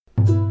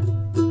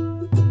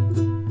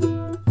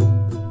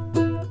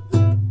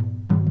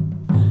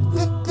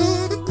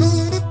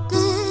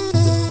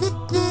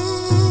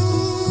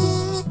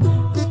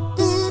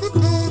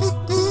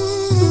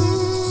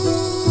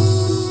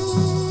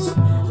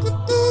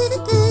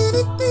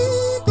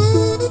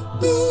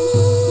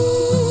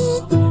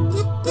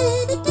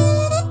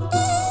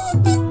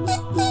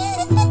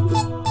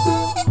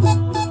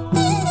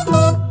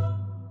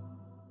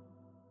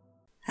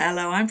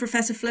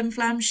Professor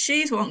Flimflam,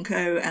 she's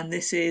Wonko, and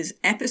this is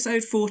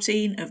episode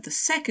 14 of the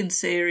second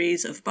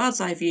series of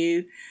Bard's Eye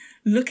View,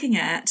 looking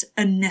at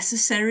a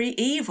necessary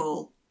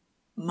evil,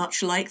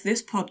 much like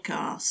this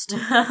podcast.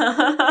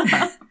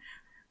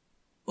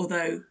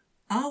 Although,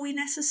 are we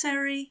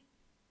necessary?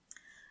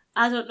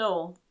 I don't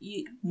know.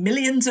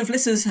 Millions of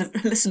listeners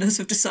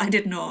have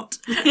decided not.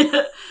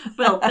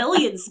 Well,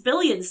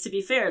 billions to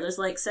be fair. There's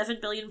like 7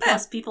 billion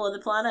plus people on the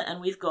planet, and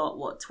we've got,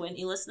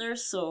 20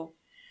 listeners, so...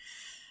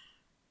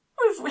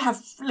 We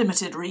have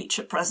limited reach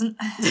at present.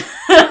 Actually,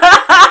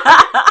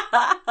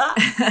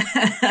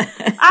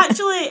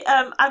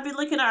 I've been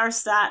looking at our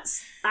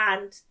stats,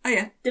 and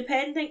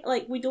depending,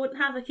 we don't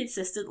have a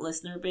consistent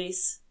listener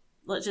base.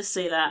 Let's just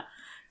say that.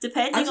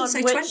 Depending on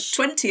which...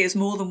 20 is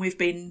more than we've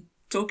been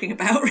talking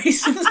about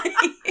recently.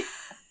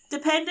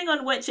 Depending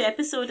on which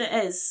episode it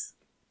is,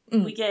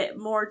 we get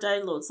more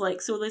downloads.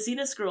 So the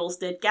Xena Scrolls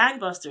did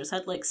Gangbusters,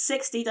 had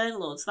 60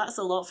 downloads. That's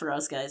a lot for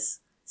us,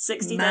 guys.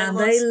 60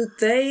 downloads.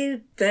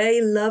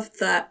 They loved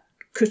that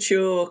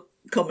couture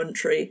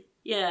commentary.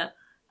 Yeah.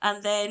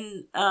 And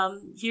then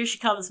Here She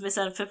Comes, Miss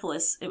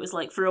Amphipolis. It was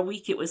for a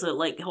week it was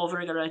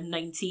hovering around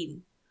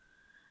 19.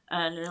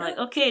 And they're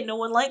okay, no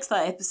one likes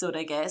that episode,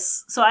 I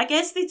guess. So I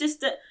guess they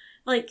just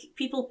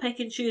people pick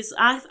and choose.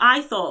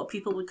 I thought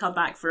people would come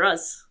back for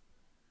us.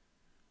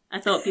 I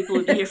thought people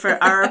would be here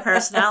for our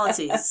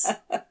personalities.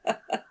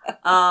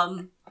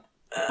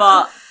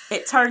 But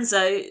it turns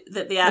out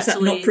that they actually... Is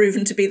that not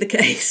proven to be the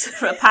case?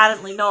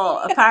 Apparently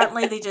not.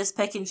 Apparently they just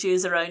pick and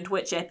choose around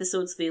which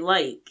episodes they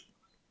like.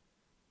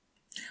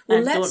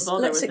 Well,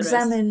 let's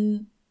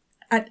examine...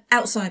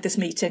 outside this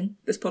meeting,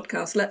 this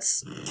podcast,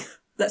 let's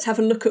have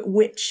a look at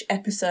which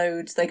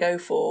episodes they go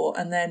for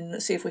and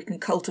then see if we can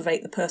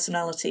cultivate the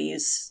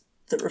personalities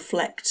that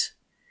reflect...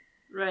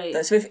 Right.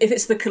 So if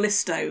it's the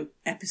Callisto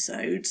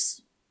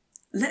episodes,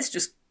 let's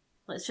just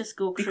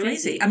go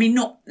crazy. I mean,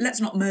 let's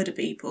not murder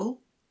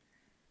people.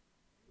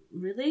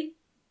 Really?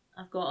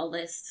 I've got a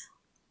list.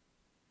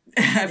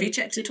 Have you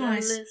checked it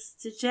twice? A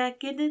list to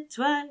checking it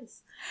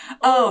twice.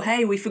 Oh,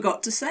 hey, we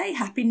forgot to say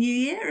Happy New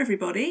Year,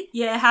 everybody.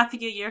 Yeah, Happy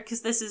New Year,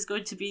 because this is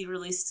going to be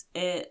released,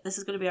 this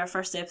is going to be our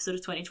first episode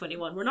of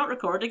 2021. We're not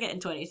recording it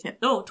in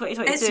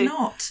 2022. It's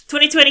not.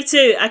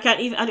 2022. I don't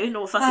even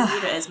know what fucking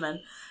year it is, man.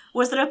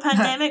 Was there a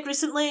pandemic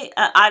recently?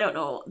 I don't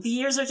know. The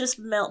years are just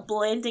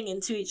blending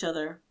into each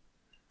other.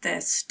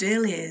 There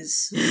still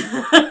is.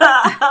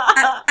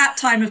 at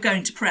time of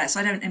going to press,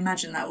 I don't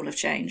imagine that will have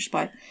changed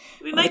by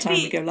the time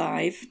we go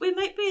live. We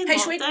might be in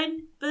lockdown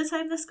by the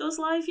time this goes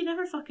live. You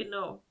never fucking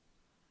know.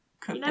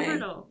 You never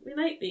know. We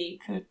might be.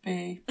 Could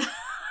be.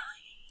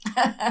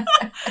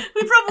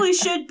 We probably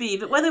should be,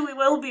 but whether we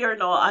will be or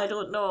not, I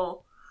don't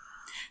know.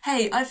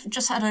 Hey, I've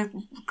just had a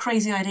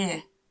crazy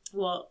idea.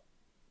 What?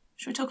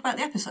 Should we talk about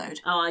the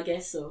episode? Oh, I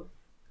guess so.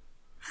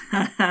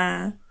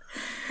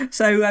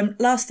 So,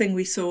 last thing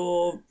we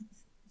saw,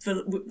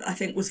 I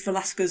think, was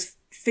Velasca's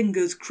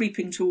fingers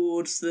creeping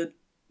towards the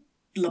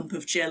lump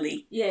of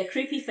jelly. Yeah,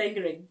 creepy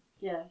fingering.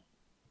 Yeah.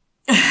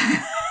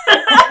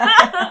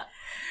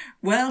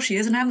 Well, she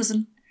is an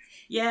Amazon.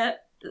 Yeah,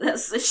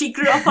 she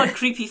grew up on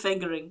creepy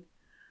fingering.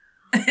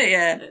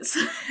 Yeah,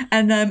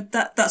 and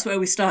that's where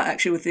we start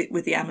actually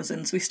with the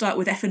Amazons. We start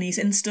with Ephanie's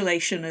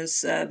installation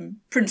as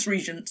Princess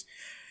Regent.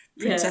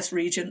 Prince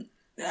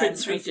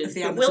Regent. Of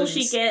the but will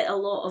she get a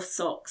lot of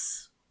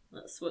socks?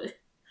 That's what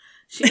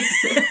she's...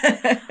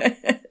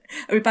 Are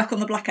we back on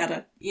the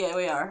Blackadder? Yeah,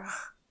 we are.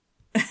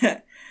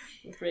 I'm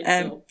afraid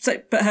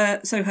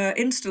so her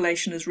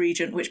installation as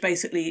Regent, which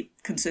basically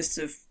consists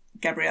of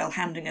Gabrielle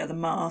handing her the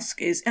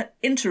mask, is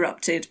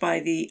interrupted by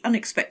the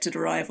unexpected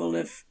arrival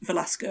of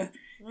Velasca,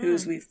 who,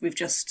 as we've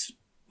just,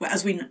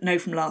 as we know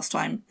from last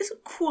time,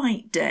 isn't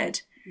quite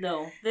dead.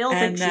 No, they all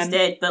think she's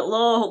dead, but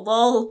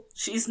lol,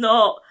 she's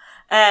not.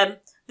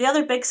 The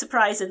other big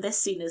surprise in this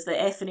scene is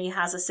that Ephanie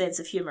has a sense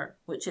of humour,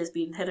 which has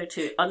been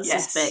hitherto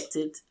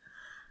unsuspected.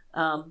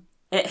 Yes.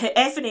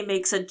 Ephanie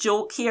makes a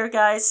joke here,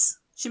 guys.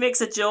 She makes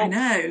a joke. I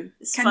know.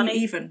 It's Can funny. You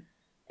even?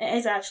 It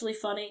is actually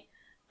funny.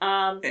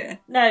 Yeah.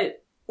 Now,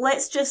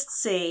 let's just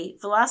say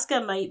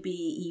Velasca might be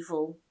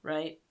evil,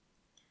 right?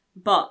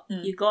 But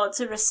you got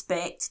to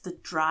respect the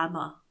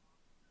drama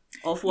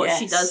of what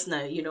she does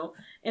now, you know.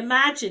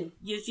 Imagine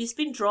you've just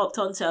been dropped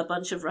onto a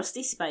bunch of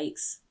rusty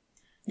spikes.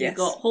 You've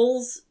got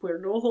holes where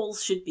no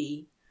holes should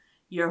be.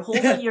 You're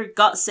holding your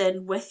guts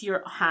in with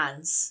your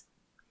hands.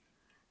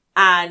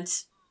 And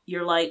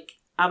you're like,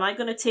 am I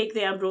going to take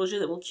the ambrosia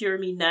that will cure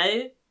me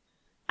now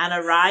and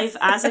arrive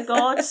as a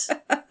god?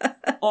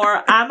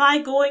 Or am I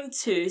going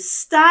to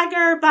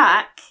stagger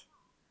back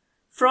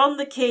from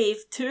the cave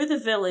to the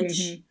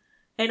village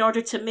in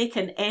order to make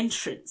an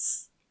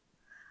entrance?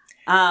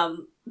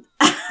 And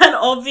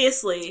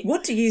obviously...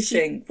 What do you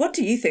think? What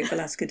do you think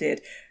Velasca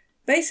did?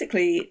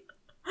 Basically...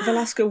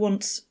 Velasca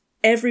wants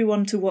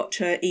everyone to watch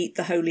her eat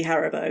the holy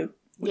Haribo,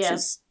 which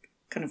is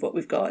kind of what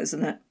we've got,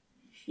 isn't it?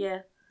 Yeah.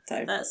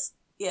 So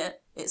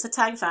it's a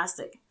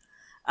tangfastic.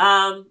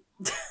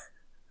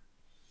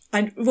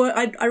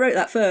 I wrote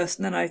that first,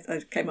 and then I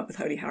came up with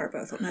Holy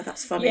Haribo. I thought, no,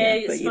 that's funnier. Yeah,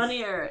 it's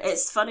funnier.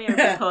 It's funnier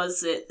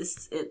because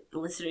it's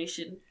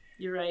alliteration.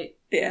 You're right.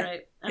 Yeah. You're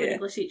right. I'm an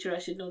English teacher. I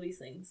should know these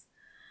things.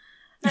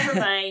 Never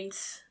mind.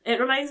 It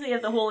reminds me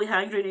of the Holy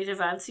Hand Grenade of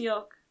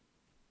Antioch.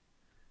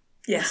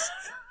 Yes.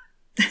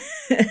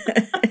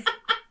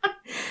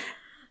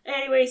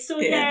 Anyway, so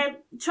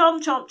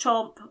chomp, chomp,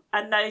 chomp,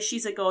 and now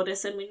she's a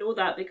goddess, and we know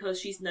that because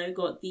she's now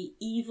got the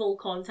evil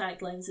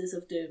contact lenses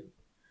of doom.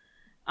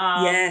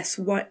 Yes,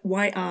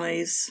 white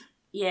eyes.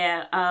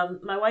 Yeah,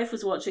 my wife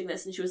was watching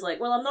this and she was like,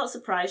 well, I'm not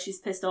surprised she's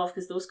pissed off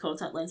because those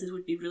contact lenses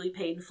would be really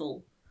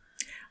painful.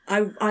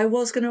 I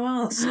was going to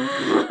ask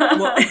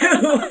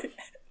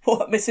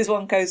what Mrs.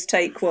 Wonko's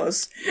take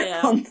was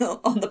on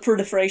the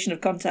proliferation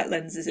of contact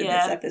lenses in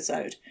this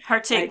episode. Her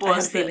take I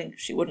was had a feeling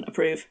she wouldn't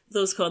approve.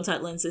 Those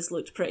contact lenses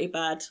looked pretty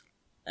bad.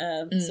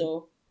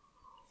 So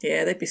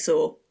yeah, they'd be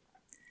sore.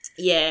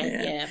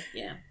 Yeah.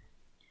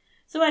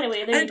 So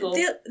anyway, there you go.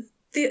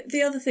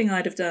 The other thing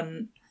I'd have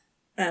done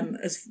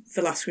as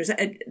Velasca is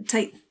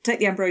take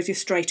the ambrosia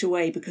straight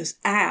away because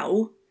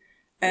ow.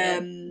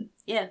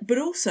 But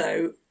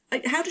also,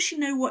 how does she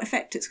know what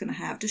effect it's going to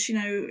have? Does she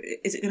know,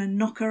 is it going to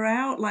knock her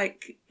out?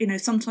 Like,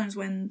 sometimes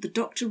when the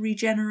Doctor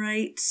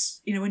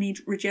regenerates, when he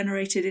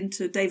regenerated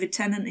into David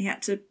Tennant, he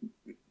had to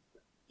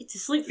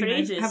sleep for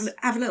ages.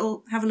 Have a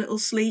little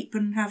sleep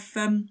and have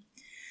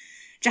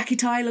Jackie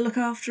Tyler look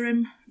after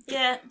him.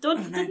 Yeah,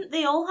 didn't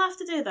they all have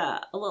to do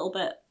that a little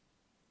bit?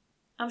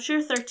 I'm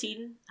sure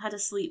 13 had a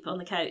sleep on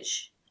the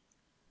couch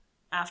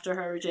after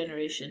her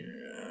regeneration.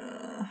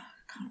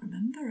 Can't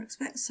remember. I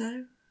expect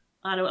so.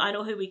 I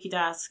know who we could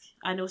ask.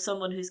 I know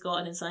someone who's got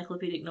an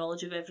encyclopedic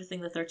knowledge of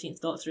everything the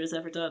 13th Doctor has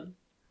ever done.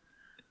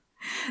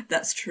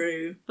 That's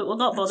true. But we'll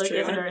not bother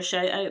giving her a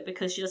shout out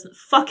because she doesn't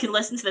fucking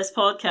listen to this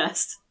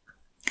podcast.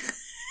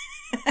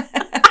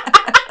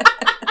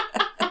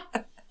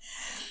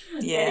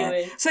 Yeah.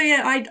 Anyway. So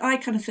I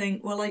kind of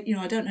think, well,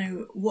 I don't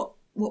know what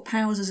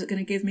powers is it going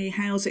to give me?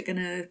 How long is it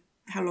going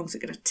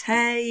to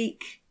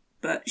take?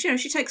 But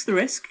she takes the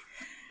risk.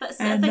 But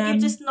I think you're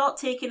just not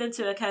taking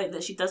into account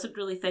that she doesn't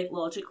really think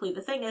logically.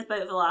 The thing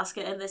about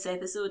Velasca in this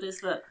episode is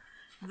that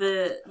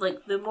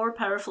the more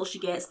powerful she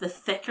gets, the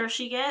thicker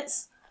she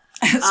gets.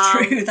 That's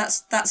true.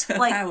 That's her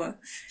power.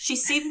 She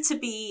seemed to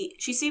be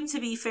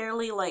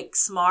fairly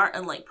smart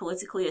and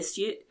politically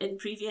astute in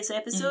previous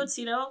episodes.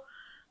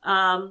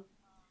 Well,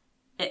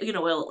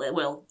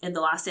 in the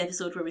last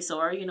episode where we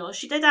saw her,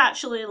 she did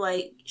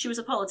actually she was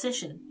a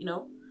politician.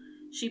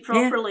 She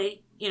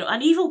properly,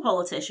 an evil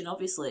politician,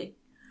 obviously.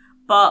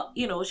 But,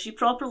 she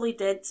properly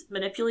did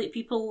manipulate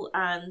people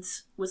and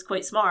was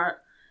quite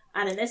smart.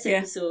 And in this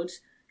episode,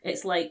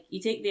 it's you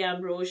take the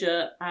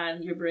ambrosia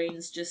and your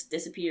brains just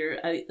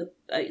disappear out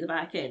the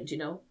back end,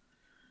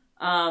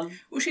 Well,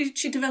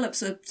 she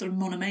develops a sort of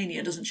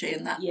monomania, doesn't she?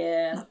 And that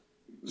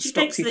she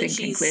stops you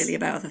thinking clearly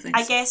about other things.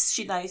 I guess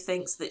she now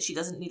thinks that she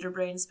doesn't need her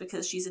brains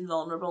because she's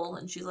invulnerable,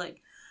 and she's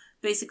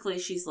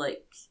she's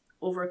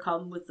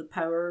overcome with the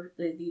power,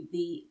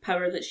 the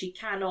power that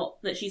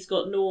she's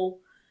got no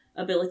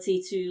ability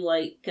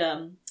to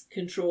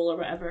control or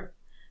whatever.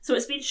 So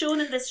it's been shown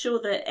in this show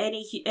that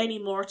any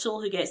mortal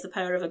who gets the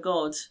power of a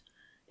god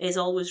is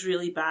always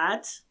really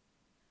bad.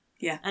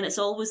 Yeah. And it's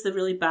always the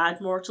really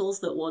bad mortals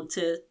that want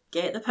to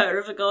get the power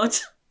of a god.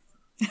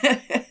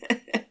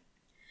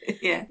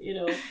 Yeah.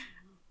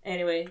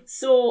 Anyway,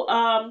 so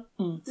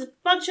there's a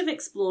bunch of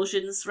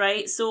explosions,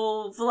 right?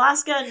 So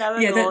Velasca now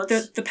a god.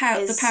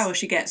 The power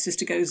she gets is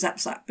to go zap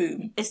zap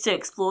boom. Is to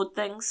explode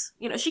things.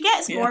 She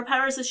gets more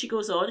powers as she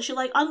goes on. She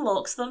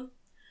unlocks them.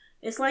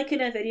 It's like in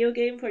a video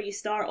game where you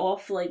start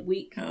off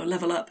weak. Oh,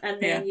 level up.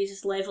 And then you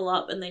just level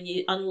up and then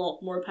you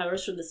unlock more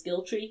powers from the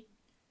skill tree.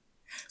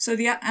 So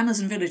the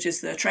Amazon Village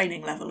is the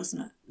training level,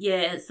 isn't it?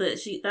 Yeah, it's the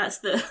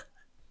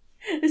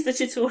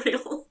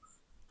tutorial.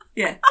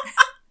 Yeah.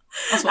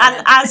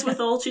 And as with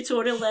all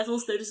tutorial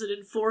levels, there's an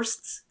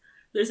enforced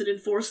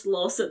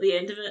loss at the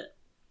end of it.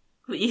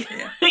 But you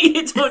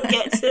don't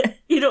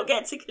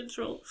get to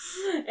control.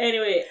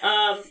 Anyway,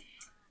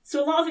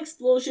 so a lot of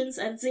explosions,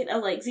 and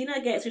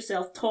Xena gets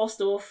herself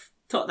tossed off.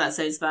 That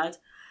sounds bad.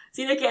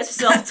 Xena gets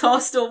herself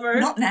tossed over.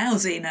 Not now,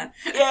 Xena.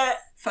 Yeah.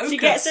 Focus. She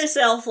gets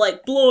herself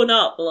blown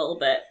up a little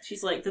bit.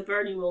 She's like the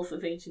Bernie Wolf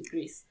of ancient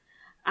Greece.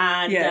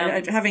 And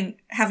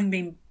having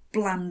been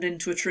blammed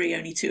into a tree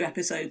only 2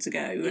 episodes ago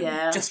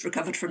and just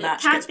recovered from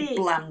that, she gets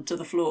blammed to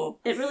the floor.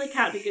 It really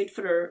can't be good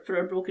for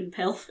her broken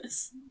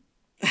pelvis.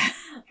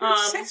 You're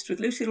obsessed with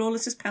Lucy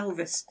Lawless's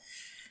pelvis.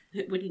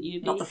 Wouldn't you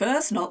be? Not the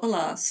first, not the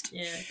last.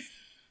 Yeah.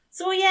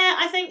 So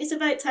I think it's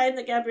about time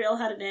that Gabrielle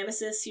had a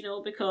nemesis,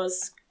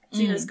 because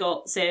Xena's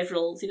got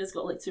several. Xena's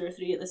got 2 or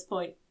 3 at this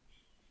point.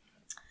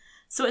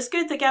 So it's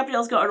good that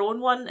Gabrielle's got her own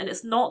one and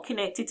it's not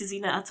connected to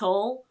Xena at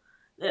all.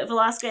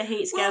 Velasca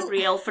hates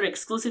Gabrielle for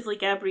exclusively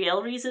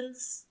Gabrielle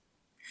reasons.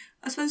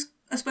 I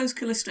suppose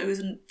Callisto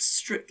isn't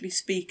strictly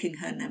speaking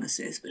her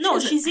nemesis, but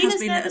she's has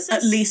been nemesis.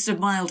 At least a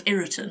mild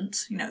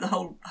irritant. The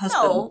whole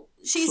husband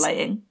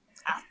slaying.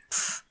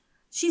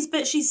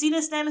 She's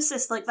Xena's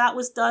nemesis. Like, that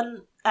was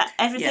done.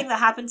 Everything that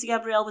happened to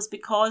Gabrielle was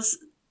because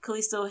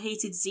Callisto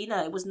hated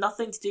Xena. It was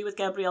nothing to do with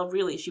Gabrielle,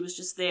 really. She was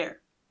just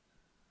there.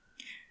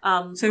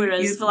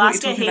 Whereas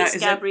Velasca hates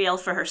Gabrielle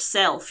for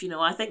herself.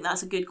 I think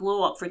that's a good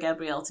glow up for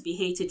Gabrielle, to be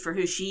hated for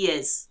who she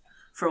is,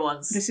 for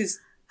once. This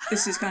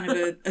is kind of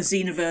a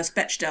Xenaverse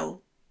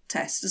Bechdel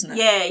test, isn't it?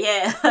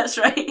 Yeah, that's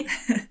right.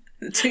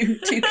 two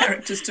female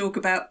characters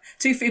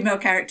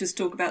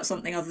talk about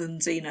something other than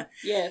Xena.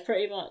 Yeah,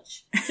 pretty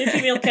much. Two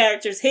female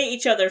characters hate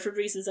each other for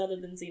reasons other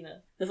than Xena.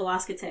 The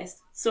Velasca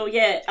test. So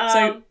yeah.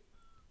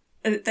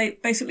 They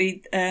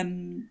basically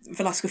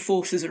Velasca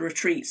forces a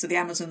retreat, so the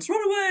Amazons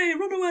run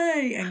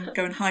away, and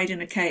go and hide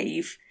in a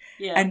cave.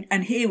 Yeah.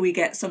 And here we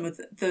get some of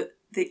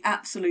the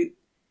absolute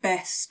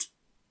best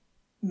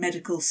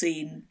medical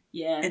scene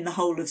in the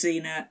whole of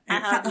Xena.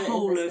 In fact, the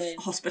whole of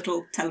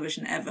hospital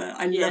television ever.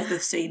 I love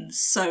this scene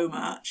so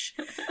much.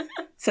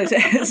 So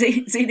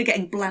Xena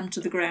getting blammed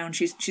to the ground.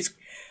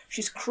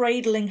 She's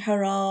cradling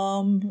her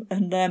arm,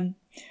 and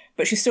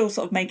but she's still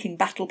sort of making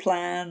battle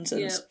plans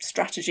and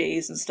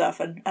strategies and stuff.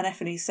 And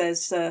Effany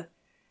says,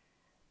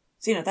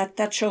 Xena,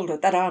 that shoulder,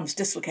 that arm's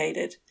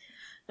dislocated.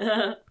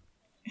 And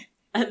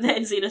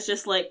then Xena's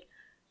just like,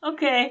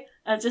 okay,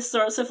 and just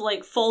sort of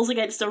like falls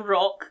against a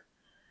rock.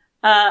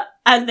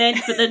 And then,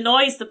 but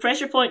the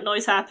pressure point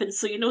noise happens,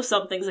 so you know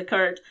something's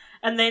occurred.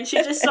 And then she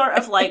just sort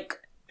of like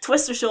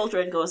twists her shoulder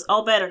and goes,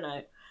 "All better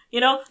now."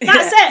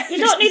 That's it.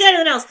 You don't need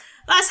anything else.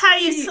 That's how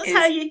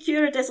you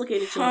cure a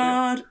dislocated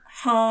shoulder.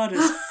 Hard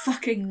as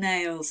fucking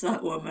nails.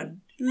 That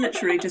woman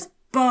literally just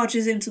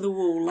barges into the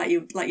wall like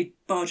you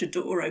barge a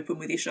door open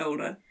with your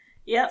shoulder.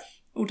 Yep.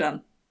 All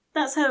done.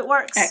 That's how it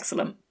works.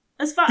 Excellent.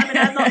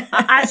 I'm not,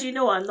 as you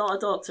know, I'm not a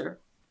doctor.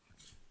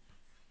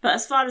 But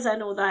as far as I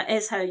know, that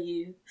is how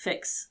you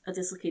fix a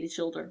dislocated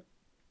shoulder.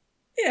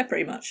 Yeah,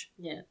 pretty much.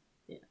 Yeah.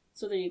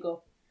 So there you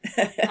go.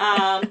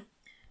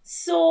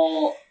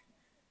 So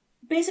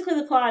basically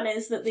the plan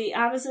is that the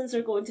Amazons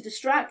are going to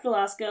distract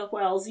Velasca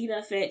while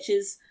Xena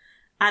fetches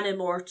an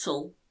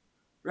immortal,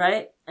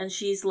 right? And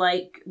she's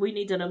like, we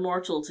need an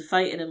immortal to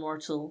fight an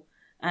immortal.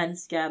 And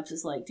Gabs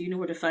is like, do you know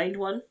where to find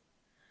one?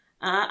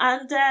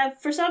 And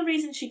for some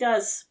reason she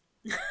does.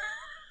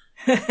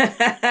 I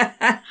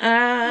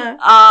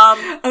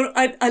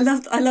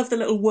love the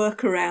little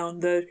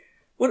workaround.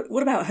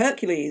 What about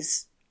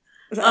Hercules?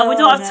 We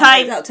don't have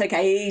time. That'll take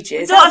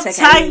ages.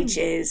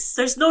 Ages.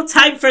 There's no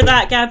time for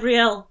that,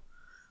 Gabrielle.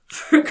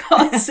 For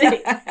God's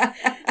sake.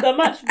 The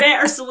much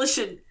better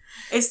solution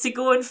is to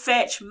go and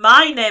fetch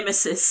my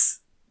nemesis,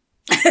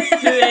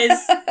 who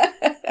is,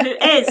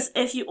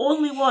 if you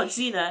only watch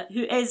Xena,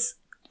 who is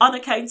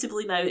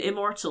unaccountably now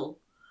immortal.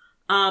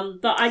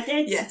 But I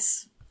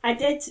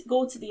did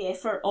go to the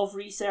effort of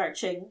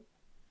researching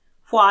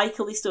why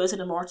Callisto is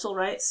an immortal,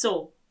 right?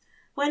 So,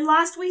 when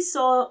last we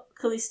saw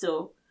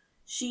Callisto,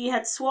 she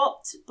had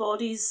swapped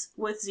bodies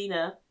with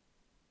Xena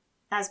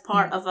as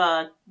part of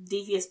a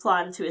devious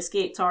plan to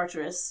escape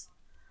Tartarus.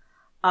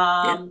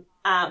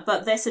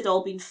 But this had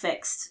all been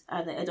fixed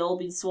and it had all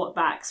been swapped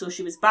back. So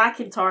she was back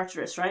in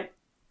Tartarus, right?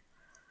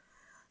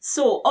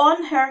 So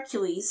on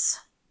Hercules,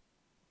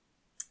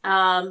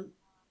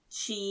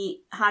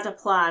 she had a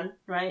plan,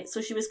 right? So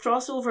she was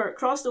crossed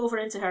over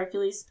into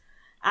Hercules,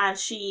 and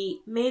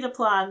she made a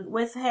plan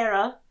with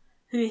Hera,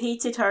 who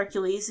hated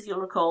Hercules, if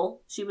you'll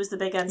recall. She was the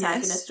big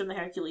antagonist from the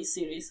Hercules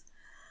series.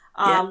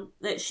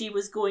 That she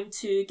was going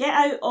to get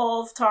out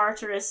of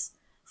Tartarus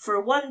for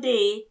one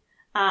day,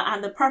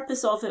 and the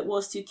purpose of it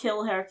was to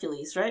kill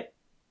Hercules, right?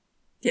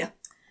 Yeah.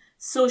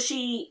 So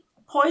she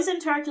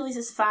poisoned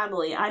Hercules'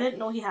 family. I didn't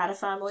know he had a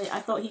family. I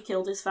thought he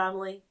killed his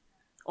family.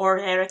 Or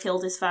Hera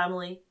killed his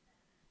family.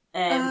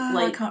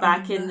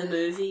 Back in the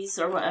movies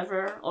or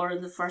whatever, or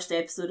in the first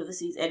episode of the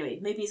season. Anyway,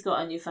 maybe he's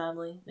got a new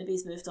family. Maybe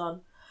he's moved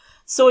on.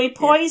 So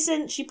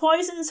she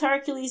poisons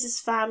Hercules'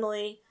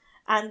 family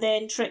and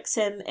then tricks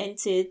him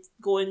into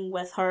going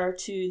with her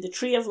to the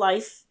Tree of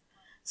Life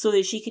so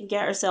that she can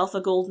get herself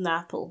a golden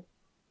apple.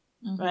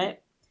 Mm-hmm.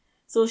 Right?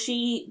 So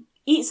she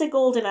eats a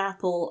golden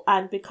apple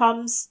and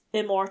becomes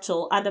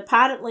immortal, and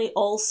apparently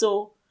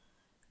also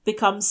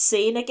becomes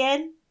sane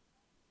again.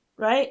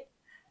 Right?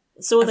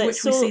 So we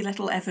see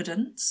little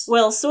evidence.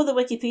 Well, so the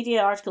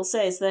Wikipedia article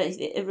says that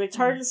it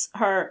returns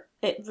her,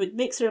 it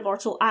makes her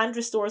immortal and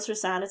restores her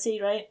sanity,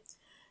 right?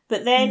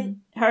 But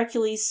then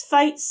Hercules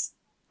fights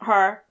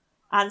her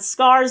and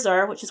scars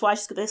her, which is why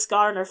she's got this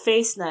scar on her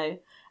face now.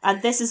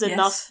 And this is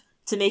enough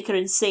to make her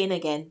insane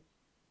again.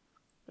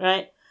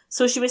 Right?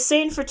 So she was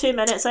sane for 2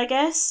 minutes, I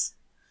guess.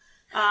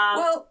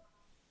 Well,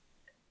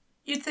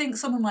 you'd think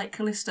someone like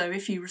Callisto,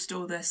 if you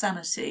restore their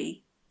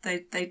sanity,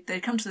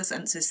 they'd come to their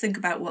senses, think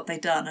about what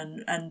they'd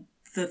done, and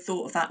the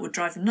thought of that would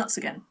drive them nuts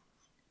again.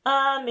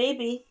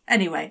 Maybe.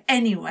 Anyway.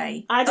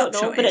 I don't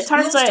know, but it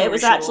turns out it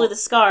was actually the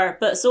scar.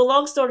 But so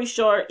long story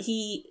short,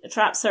 he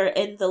traps her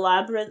in the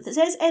labyrinth. It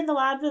says in the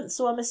labyrinth,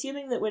 so I'm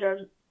assuming that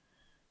we're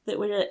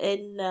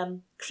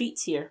in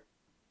Crete here.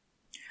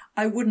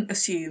 I wouldn't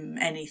assume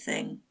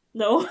anything.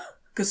 No.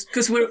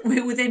 because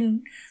we're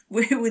within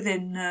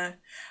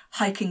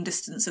hiking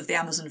distance of the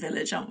Amazon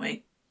village, aren't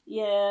we?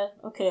 Yeah,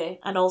 okay.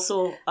 And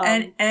also...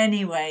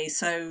 anyway,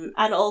 so...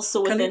 And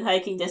also within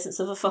hiking distance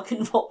of a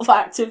fucking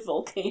active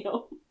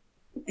volcano.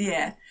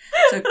 Yeah.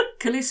 So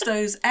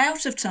Callisto's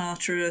out of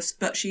Tartarus,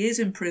 but she is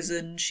in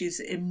prison. She's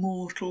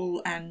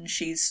immortal, and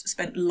she's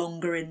spent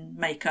longer in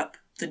makeup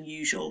than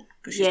usual.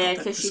 Cause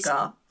she's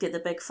got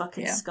the big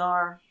fucking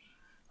scar.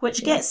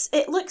 Which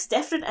it looks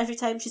different every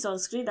time she's on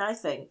screen, I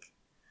think.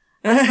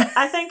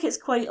 I think it's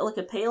quite like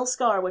a pale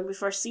scar when we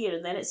first see her,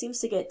 and then it seems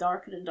to get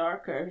darker and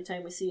darker every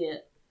time we see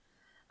it.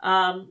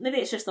 Maybe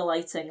it's just the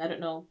lighting, I don't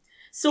know.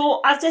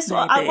 So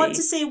I want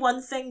to say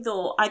one thing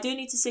though. I do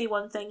need to say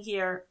one thing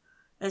here.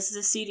 This is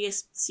a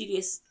serious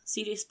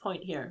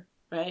point here,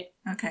 right?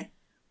 Okay.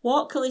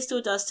 What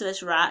Callisto does to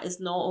this rat is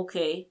not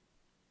okay.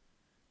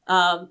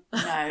 No.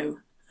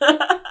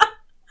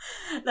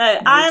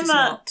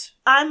 Now,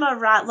 I'm a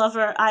rat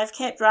lover. I've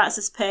kept rats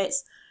as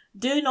pets.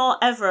 Do not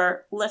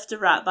ever lift a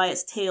rat by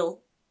its tail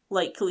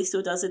like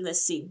Callisto does in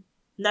this scene.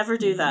 Never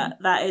do that.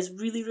 That is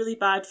really, really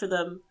bad for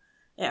them.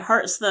 It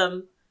hurts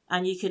them,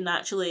 and you can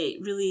actually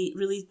really,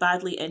 really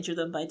badly injure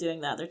them by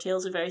doing that. Their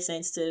tails are very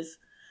sensitive,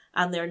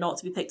 and they're not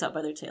to be picked up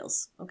by their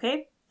tails.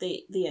 Okay?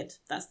 The end.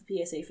 That's the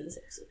PSA for this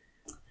episode.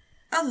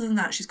 Other than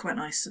that, she's quite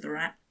nice to the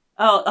rat.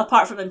 Oh,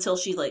 apart from until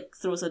she,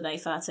 throws a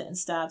knife at it and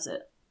stabs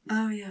it.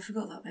 Oh, yeah, I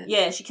forgot that bit.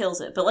 Yeah, she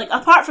kills it. But,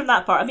 apart from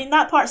that part, I mean,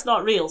 that part's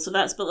not real,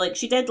 but,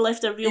 she did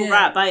lift a real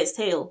rat by its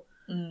tail.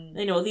 Mm.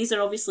 You know, these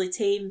are obviously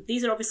tame.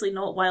 These are obviously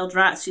not wild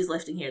rats she's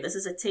lifting here. This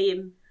is a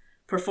tame,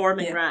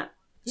 performing rat.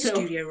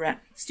 Studio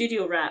rat.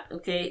 Studio rat,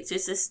 okay? It's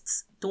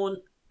just don't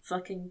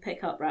fucking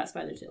pick up rats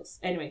by their tails.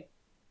 Anyway.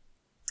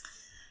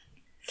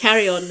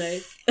 Carry on now.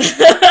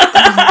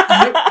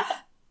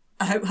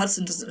 I hope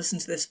Hudson doesn't listen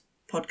to this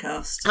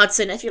podcast.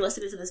 Hudson, if you're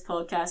listening to this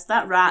podcast,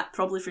 that rat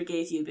probably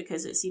forgave you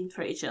because it seemed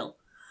pretty chill.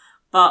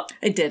 But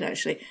it did,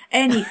 actually.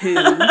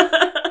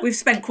 Anywho, we've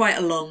spent quite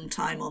a long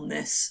time on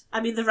this.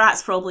 I mean, the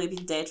rat's probably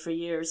been dead for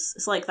years.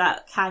 It's like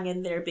that hang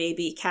in there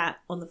baby cat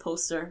on the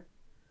poster.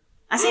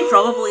 I say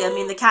probably, I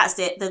mean, the cat's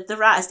dead. The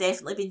rat has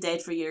definitely been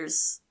dead for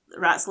years.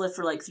 The rats live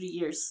for 3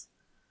 years.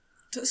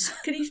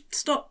 Can you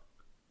stop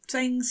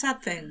saying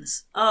sad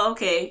things? Oh,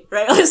 okay.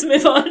 Right, let's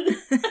move on.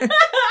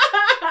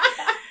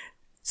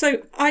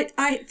 So,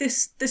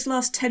 this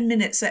last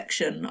 10-minute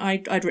section,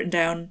 I'd written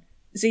down,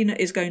 Xena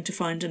is going to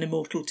find an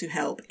immortal to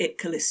help, it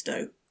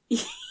Callisto.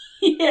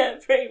 Yeah,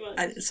 pretty much.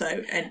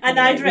 And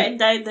I'd written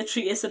down the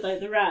treatise about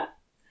the rat.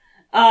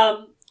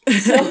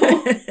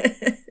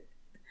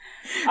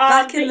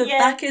 Back in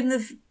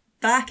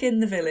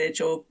the village,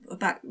 or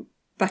back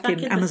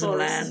in Amazon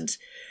land,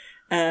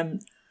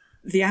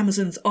 the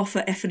Amazons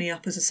offer Ephany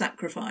up as a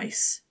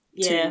sacrifice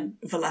to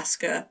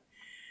Velasca,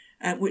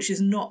 which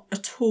is not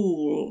at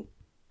all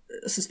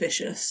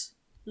suspicious.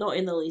 Not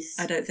in the least.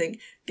 I don't think,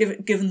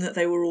 given that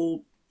they were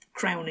all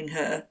crowning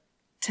her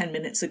 10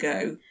 minutes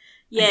ago.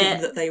 Yeah.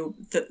 And given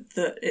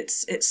that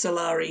it's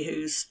Solari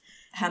who's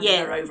handing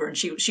her over, and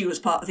she was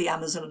part of the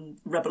Amazon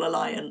Rebel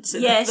Alliance.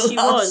 Yeah, she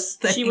was.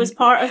 Thing. She was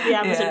part of the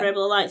Amazon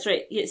Rebel Alliance,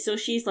 right? Yeah, so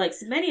she's like,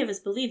 so many of us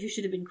believe you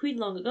should have been queen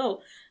long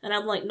ago, and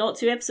I'm like, not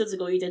 2 episodes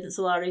ago you didn't,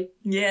 Solari.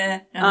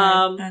 Yeah,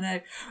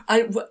 I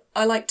know.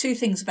 I like 2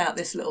 things about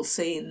this little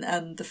scene,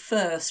 and the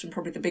first, and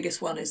probably the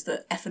biggest one, is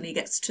that Ephany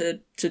gets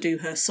to do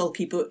her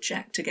sulky butch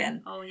act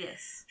again. Oh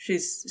yes.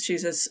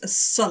 She's as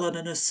sullen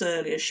and as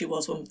surly as she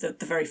was when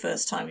the very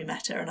first time we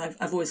met her, and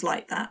I've always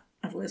liked that.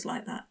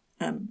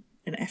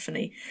 In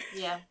Ephany.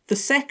 Yeah. The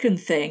second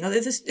thing,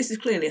 this is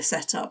clearly a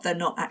setup. They're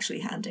not actually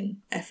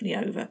handing Ephany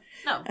over.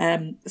 No.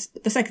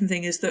 The second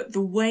thing is that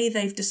the way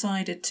they've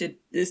decided to...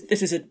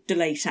 This is a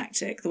delay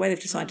tactic. The way they've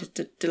decided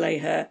to delay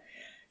her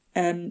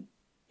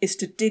is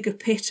to dig a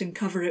pit and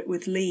cover it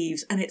with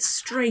leaves, and it's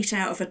straight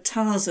out of a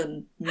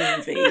Tarzan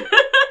movie.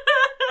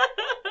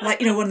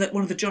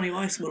 One of the Johnny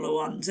Weissmuller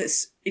ones.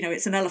 It's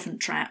an elephant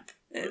trap.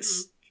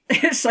 It's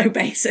so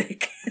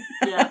basic.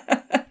 Yeah.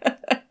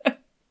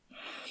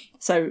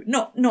 So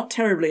not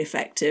terribly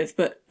effective,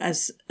 but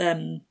as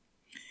you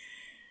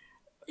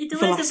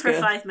delayed them for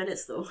 5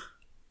 minutes though.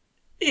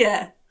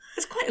 Yeah,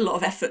 it's quite a lot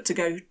of effort to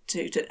go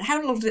to.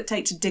 How long did it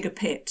take to dig a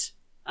pit?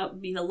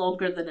 Probably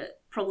longer than it.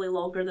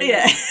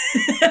 Yeah.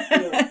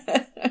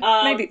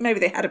 Maybe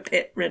they had a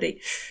pit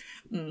ready.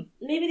 Mm.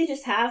 Maybe they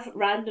just have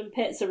random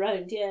pits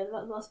around. Yeah,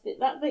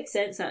 that makes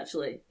sense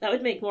actually. That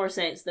would make more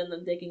sense than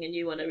them digging a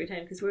new one every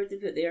time. Because where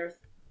did they put the earth?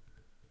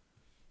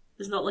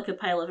 There's not like a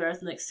pile of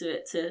earth next to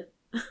it to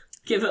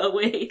give it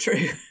away.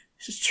 True.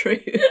 It's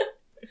true.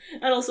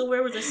 And also,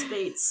 where were the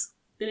spades?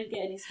 They didn't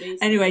get any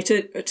spades. Anyway,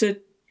 to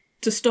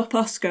stop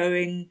us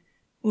going,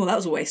 well, that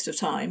was a waste of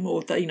time,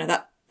 or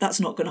that's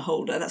not going to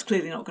hold her. That's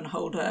clearly not going to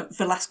hold her.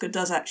 Velasca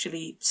does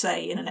actually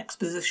say in an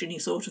exposition-y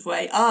sort of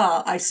way,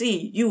 I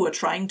see, you were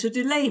trying to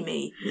delay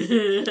me.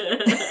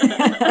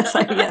 So,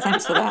 yeah,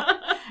 thanks for that,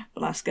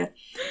 Velasca.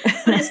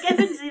 But it's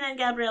given Xena and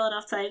Gabrielle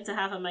enough time to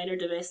have a minor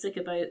domestic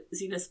about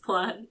Xena's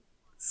plan.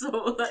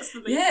 So that's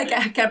the main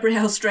thing.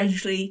 Gabrielle's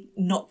strangely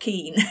not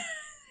keen.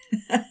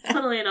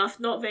 funnily enough,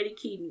 not very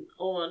keen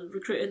on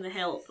recruiting the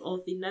help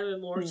of the now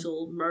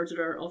immortal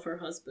murderer of her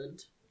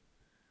husband.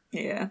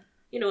 Yeah.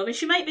 You know, I mean,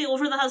 she might be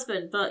over the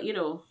husband, but, you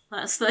know,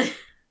 that's the...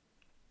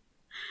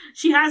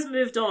 She has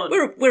moved on.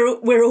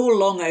 We're all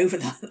long over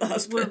the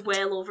husband.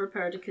 We're well over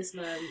Perdiccas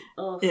now.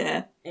 Oh.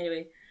 Yeah.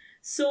 Anyway.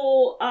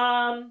 So,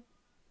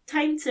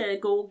 time to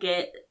go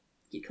get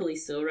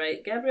Callisto,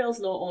 right?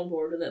 Gabrielle's not on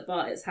board with it,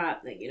 but it's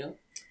happening, you know.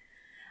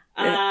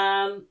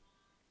 Yeah.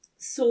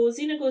 So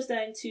Xena goes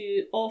down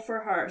to offer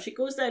her. She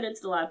goes down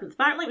into the labyrinth.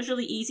 Apparently it was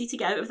really easy to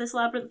get out of this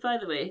labyrinth, by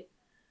the way.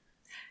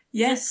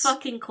 Yes. Just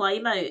fucking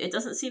climb out. It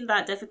doesn't seem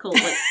that difficult.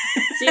 Like,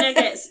 Xena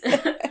gets...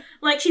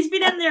 like, she's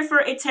been in there for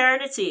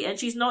eternity, and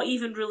she's not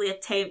even really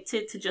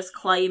attempted to just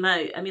climb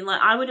out. I mean,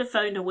 like, I would have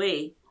found a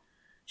way.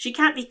 She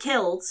can't be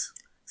killed,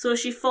 so if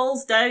she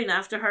falls down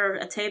after her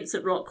attempts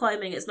at rock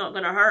climbing, it's not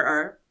going to hurt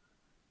her.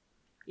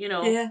 You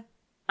know? Yeah.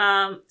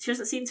 She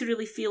doesn't seem to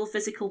really feel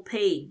physical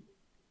pain.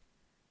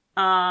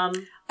 I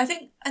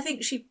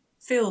think she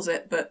feels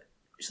it, but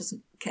she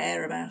doesn't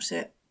care about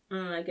it.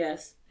 I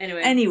guess.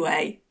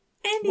 Anyway.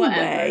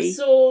 Whatever.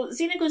 So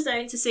Xena goes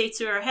down to say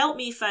to her, help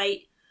me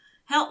fight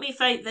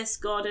this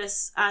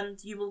goddess,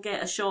 and you will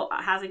get a shot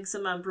at having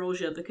some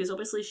ambrosia, because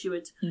obviously she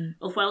would,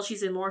 well, while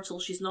she's immortal,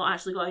 she's not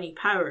actually got any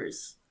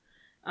powers.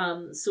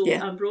 So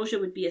ambrosia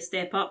would be a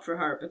step up for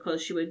her,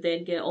 because she would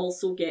then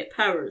also get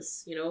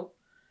powers, you know?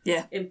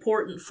 Yeah.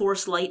 Important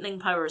force lightning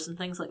powers and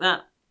things like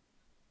that.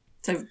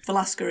 So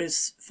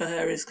Velasca for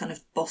her is kind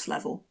of boss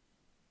level.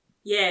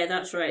 Yeah,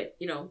 that's right.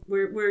 You know,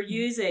 we're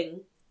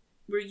using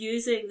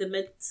the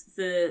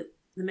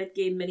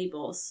mid-game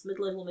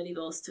mid-level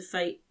mini-boss to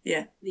fight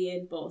the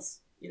end boss,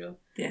 you know.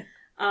 Yeah.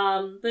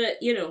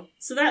 But, you know,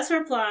 so that's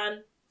her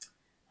plan.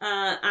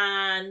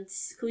 And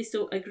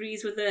Callisto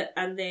agrees with it,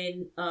 and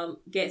then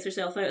gets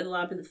herself out of the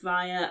labyrinth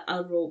via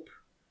a rope.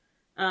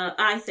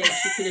 I think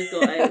she could have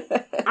got out.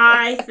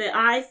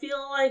 I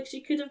feel like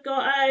she could have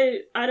got out.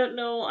 I don't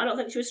know. I don't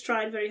think she was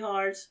trying very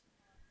hard.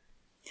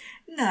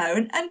 No,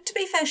 and to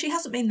be fair, she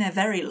hasn't been there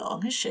very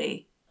long, has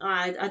she?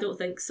 I don't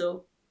think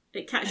so.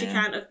 She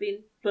can't have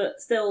been,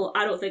 but still,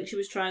 I don't think she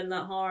was trying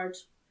that hard.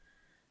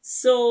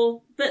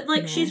 So, but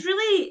like, she's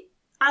really,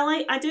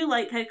 I do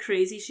like how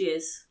crazy she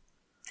is.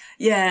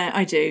 Yeah,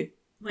 I do.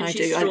 When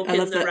she's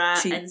stroking the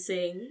rat and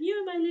saying,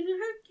 "You're my little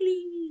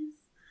Hercules,"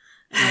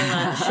 and all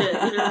that shit,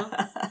 you know.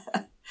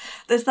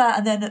 There's that,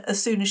 and then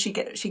as soon as she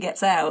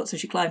gets out, so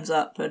she climbs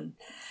up and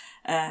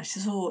she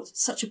says, "Oh, it's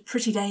such a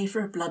pretty day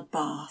for a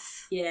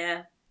bloodbath."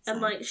 Yeah,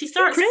 and like she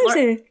starts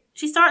crazy.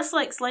 She starts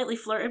like slightly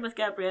flirting with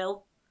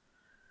Gabrielle,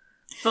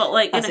 but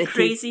like in a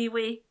crazy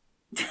way.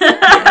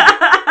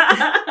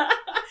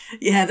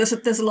 Yeah,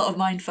 there's a lot of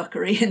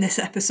mindfuckery in this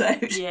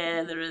episode.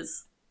 Yeah, there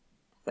is,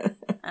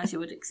 as you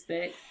would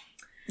expect.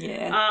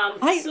 Yeah,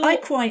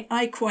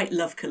 I quite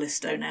love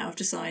Callisto now. I've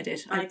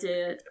decided. I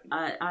do.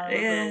 I love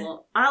her a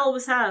lot. I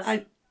always have.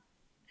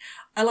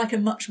 I like her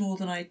much more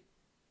than I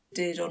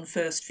did on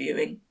first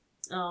viewing.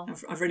 Oh,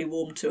 I've really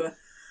warmed to her.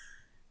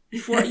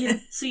 You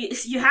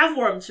have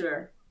warmed to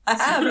her. I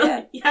have,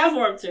 yeah. You have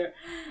warmed to her.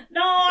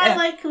 No, I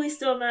like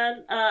Callisto,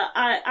 man.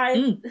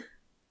 I'm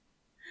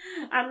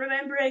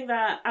remembering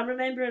a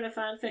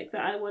fanfic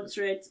that I once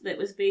read that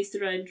was based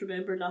around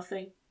Remember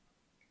Nothing.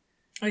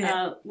 Oh,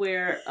 yeah.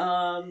 Where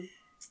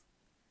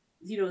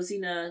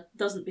Xena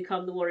doesn't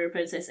become the warrior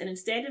princess, and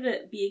instead of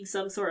it being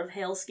some sort of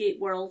hellscape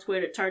world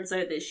where it turns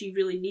out that she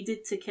really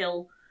needed to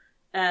kill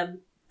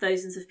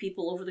thousands of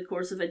people over the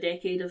course of a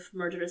decade of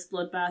murderous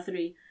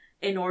bloodbathery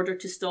in order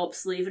to stop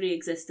slavery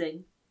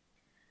existing.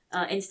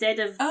 Instead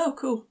of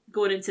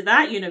going into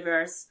that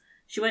universe,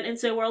 she went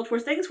into a world where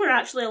things were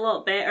actually a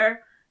lot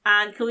better,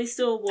 and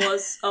Callisto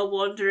was a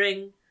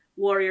wandering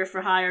warrior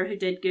for hire who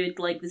did good,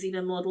 like the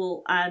Xena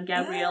model, and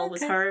Gabrielle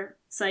was her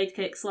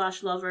sidekick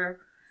 / lover,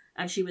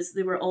 and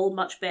they were all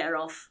much better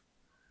off.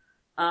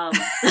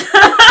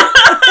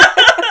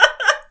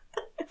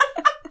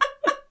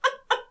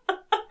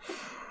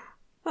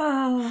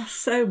 Oh,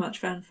 so much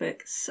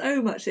fanfic.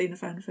 So much Xena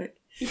fanfic.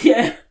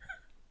 Yeah.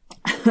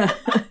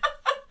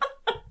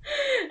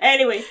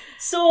 Anyway,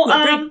 so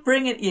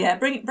bringing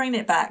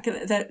it back.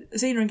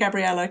 Xena and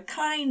Gabrielle are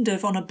kind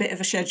of on a bit of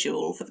a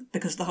schedule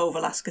because of the whole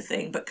Velasca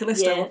thing, but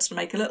Callisto wants to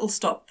make a little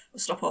stop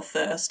off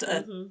first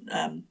at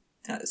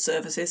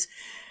services.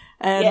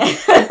 And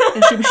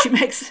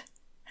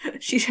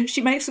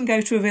she makes them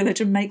go to a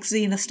village and makes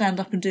Xena stand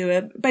up and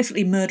do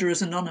basically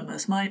Murderers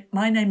Anonymous. My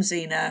name's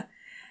Xena.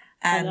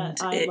 And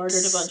I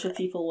murdered a bunch of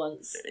people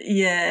once.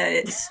 Yeah,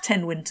 it's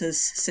 10 winters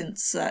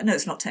since... no,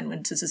 it's not 10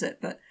 winters, is it?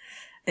 But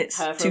it's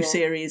however 2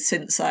 series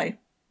since I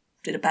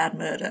did a bad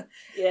murder.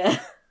 Yeah.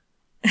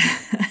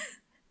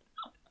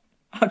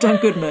 I've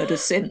done good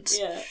murders since.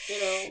 Yeah,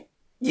 you know.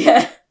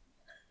 Yeah.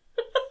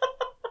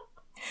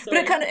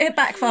 But it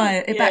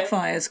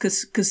backfires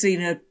because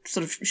Xena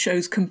sort of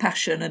shows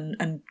compassion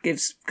and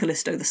gives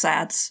Callisto the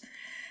sads.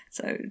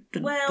 So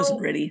doesn't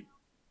really...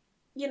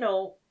 You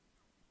know,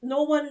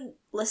 no one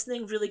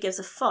listening really gives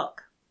a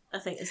fuck, I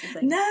think is the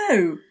thing.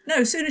 No,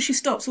 as soon as she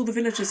stops, all the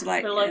villagers are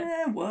like,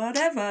 yeah,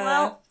 whatever.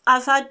 Well,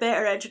 I've had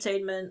better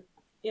entertainment,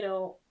 you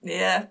know.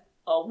 Yeah.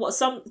 Oh, what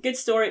some good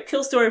story,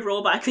 cool story,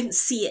 bro, but I couldn't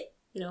see it,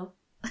 you know.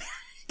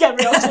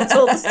 Gabrielle should have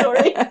told the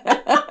story.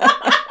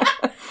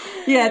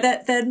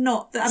 Yeah, they're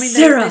not. I mean,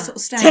 Sarah, they sort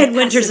of stand 10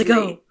 winters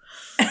passively. ago.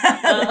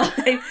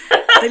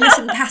 They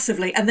listen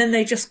passively, and then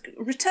they just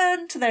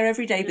return to their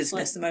everyday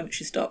business the moment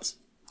she stops.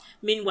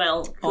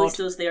 Meanwhile,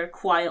 Callisto's there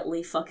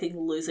quietly fucking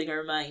losing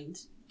her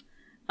mind.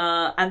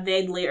 And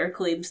then later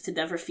claims to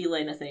never feel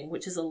anything,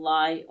 which is a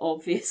lie.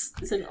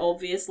 It's an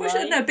obvious lie.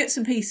 Well, no, bits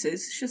and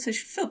pieces. She'll say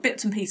she felt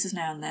bits and pieces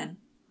now and then.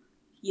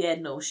 Yeah,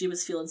 no, she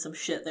was feeling some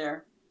shit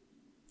there.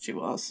 She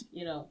was.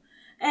 You know.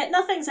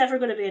 Nothing's ever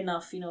going to be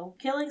enough, you know.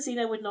 Killing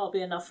Xena would not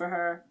be enough for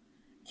her.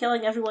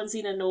 Killing everyone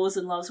Xena knows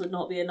and loves would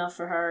not be enough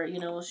for her, you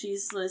know.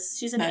 She's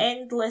an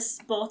endless,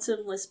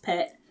 bottomless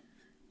pit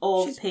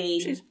of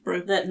pain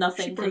that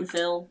nothing can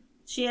fill.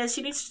 She is.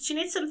 She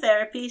needs some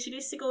therapy. She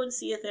needs to go and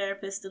see a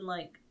therapist and,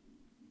 like,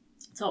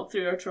 talk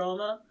through her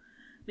trauma.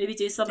 Maybe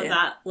do some of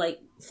that,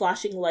 like,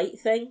 flashing light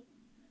thing.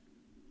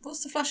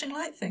 What's the flashing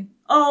light thing?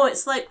 Oh,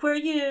 it's like where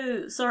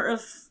you sort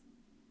of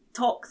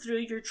talk through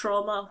your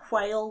trauma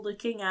while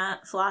looking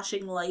at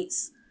flashing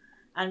lights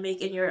and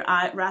making your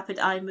rapid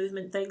eye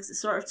movement things.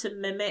 It's sort of to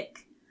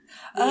mimic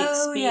the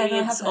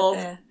experience of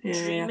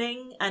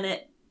dreaming, and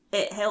it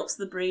helps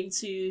the brain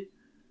to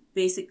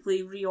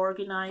basically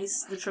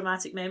reorganize the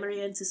traumatic memory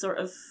and to sort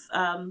of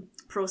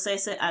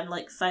process it and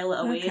like file it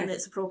away in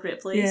its appropriate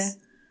place.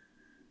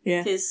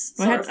 Yeah.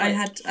 I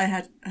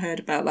had heard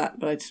about that,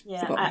 but I'd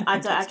forgotten.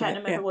 I can't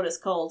remember what it's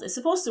called. It's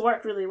supposed to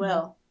work really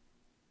well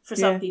for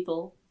some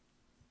people.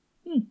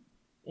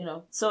 You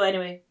know. So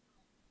anyway.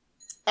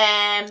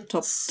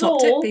 Top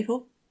tip,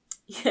 people.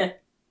 Yeah.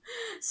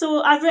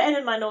 So I've written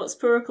in my notes,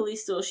 poor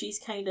Callisto, she's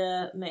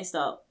kinda messed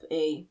up,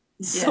 eh?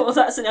 So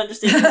that's an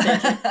understatement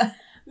section.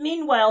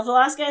 Meanwhile,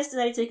 Velasquez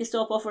decided to take a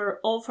stop of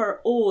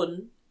her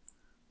own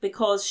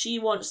because she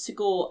wants to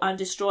go and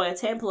destroy a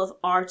temple of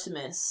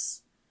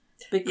Artemis.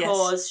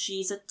 Because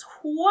she's a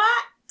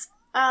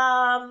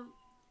twat.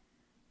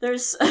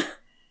 There's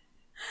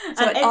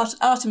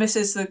Artemis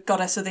is the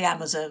goddess of the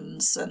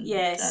Amazons, and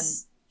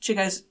she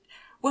goes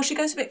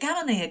a bit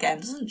Gammon-y again,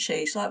 doesn't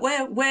she? She's like,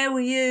 where were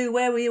you?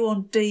 Where were you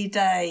on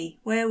D-Day?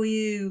 Where were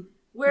you?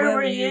 Where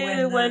were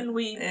you when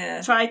we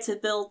tried to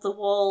build the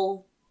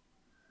wall?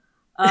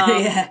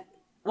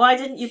 Why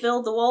didn't you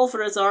build the wall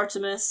for us,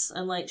 Artemis?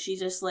 And like she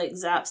just like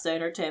zaps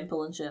down her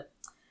temple and shit.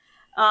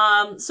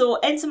 So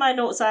into my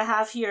notes I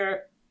have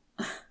here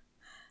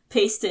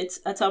pasted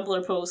a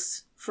Tumblr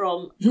post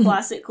from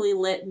Classically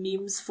Lit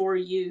Memes for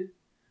You,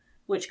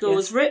 which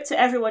goes, "Rip to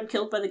everyone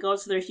killed by the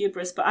gods for their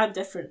hubris, but I'm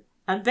different.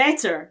 And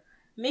better.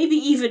 Maybe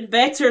even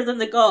better than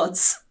the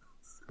gods."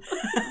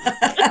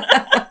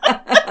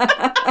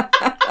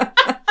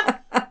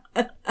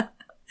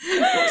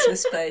 Watch the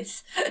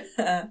space.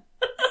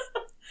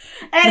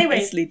 Anyway.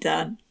 Nicely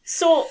done.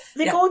 So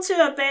they go to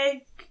a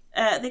big...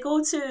 they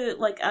go to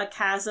like a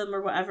chasm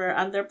or whatever,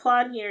 and their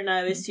plan here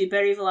now is to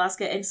bury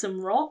Velasca in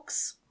some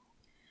rocks.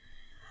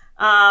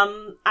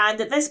 And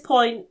at this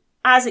point,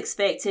 as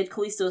expected,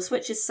 Callisto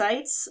switches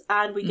sides,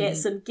 and we get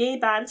some gay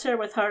banter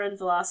with her and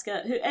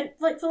Velasca.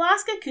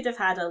 Velasca could have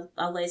had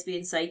a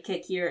lesbian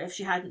sidekick here if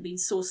she hadn't been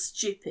so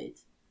stupid.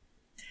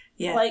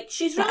 Yeah, like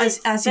she's really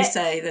as you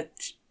say, the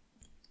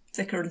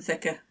thicker and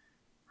thicker.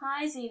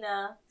 Hi,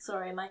 Xena.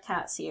 Sorry, my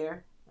cat's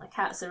here. My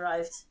cat's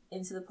arrived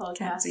into the podcast.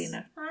 Cat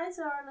Xena. Hi,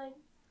 darling.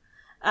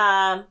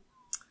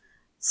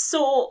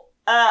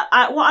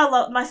 What I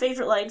love, my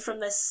favourite line from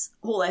this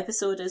whole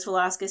episode is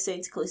Velasca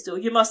saying to Callisto,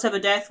 "You must have a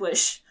death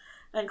wish."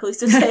 And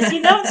Callisto says, "You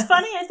know, it's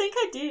funny, I think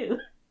I do."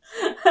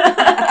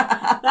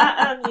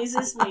 That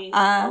amuses me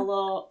a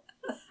lot.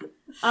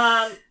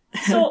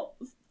 So,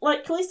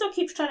 like, Callisto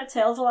keeps trying to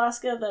tell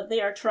Velasca that they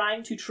are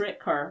trying to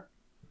trick her,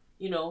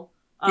 you know.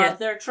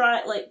 They're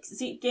trying, like,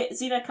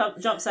 Xena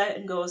jumps out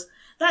and goes,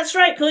 "That's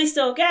right,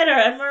 Callisto, get her!"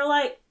 And we're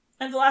like,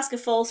 and Velasca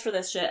falls for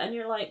this shit, and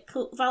you're like,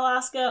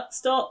 Velasca,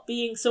 stop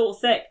being so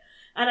thick.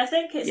 And I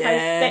think it's how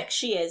thick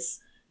she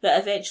is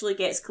that eventually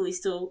gets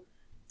Callisto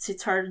to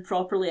turn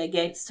properly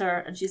against her,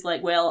 and she's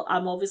like, "Well,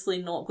 I'm obviously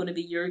not going to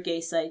be your gay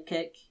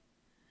sidekick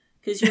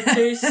because you're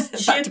too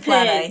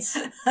stupid,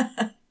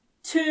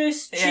 too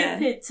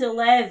stupid to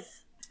live."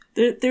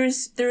 There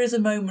is a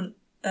moment.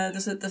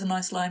 There's a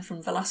nice line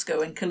from Velasco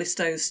when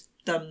Callisto's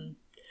done.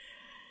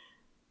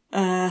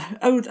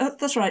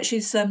 That's right.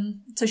 She's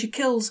so she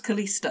kills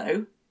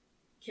Callisto.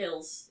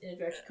 Kills in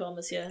inverted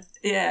commas, yeah.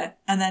 Yeah,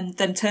 and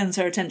then turns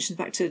her attention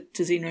back to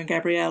Xena and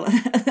Gabrielle,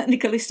 and then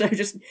Callisto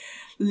just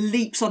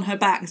leaps on her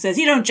back and says,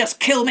 "You don't just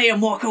kill me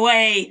and walk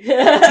away."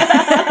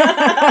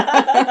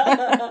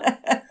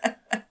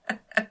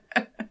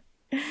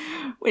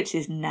 Which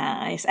is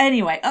nice.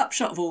 Anyway,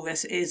 upshot of all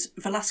this is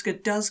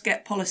Velasca does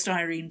get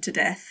polystyrene to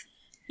death.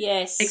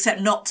 Yes. Except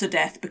not to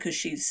death because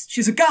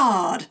she's a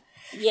guard.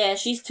 Yeah,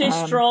 she's too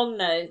strong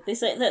now. They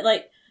say that,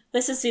 like,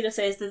 this is Xena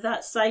says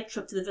that side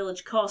trip to the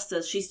village cost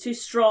us. She's too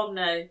strong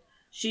now.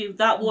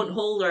 That won't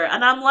hold her.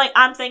 And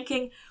I'm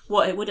thinking,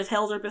 what, it would have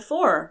held her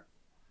before?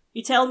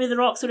 You tell me the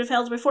rocks would have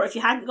held her before if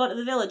you hadn't got to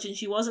the village and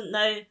she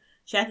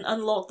hadn't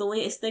unlocked the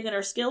latest thing in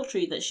her skill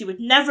tree, that she would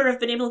never have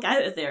been able to get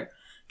out of there.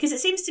 Because it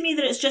seems to me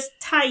that it's just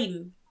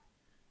time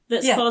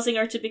that's causing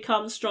her to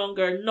become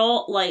stronger,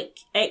 not like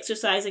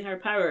exercising her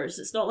powers.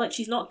 It's not like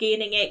she's not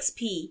gaining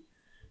XP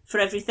for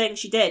everything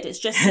she did. It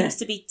just seems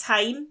to be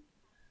time.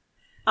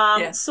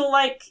 So,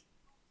 like,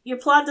 your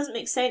plan doesn't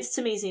make sense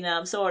to me, Xena.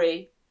 I'm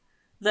sorry.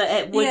 That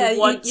it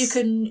would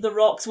the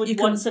rocks would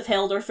once have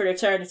held her for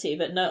eternity,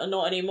 but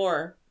not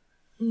anymore.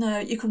 No,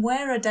 you can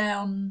wear her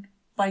down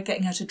by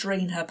getting her to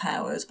drain her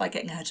powers, by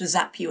getting her to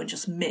zap you and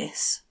just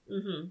miss.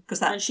 Because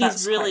that's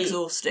really quite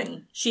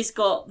exhausting. She's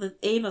got the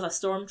aim of a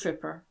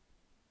stormtrooper.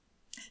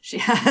 She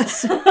has.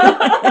 So.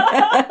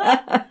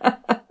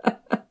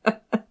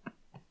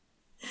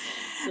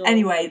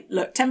 Anyway,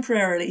 look,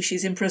 temporarily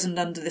she's imprisoned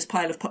under this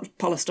pile of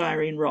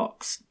polystyrene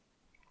rocks.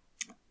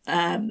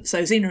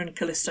 So Xena and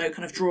Callisto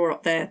kind of draw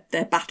up their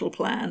battle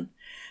plan,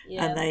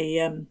 and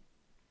they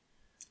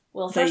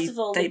first of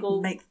all they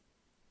make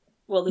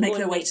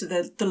their way to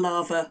the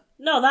lava.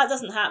 No, that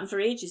doesn't happen for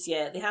ages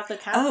yet. They have the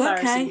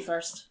campfire scene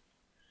first.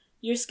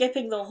 You're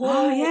skipping the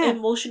whole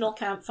emotional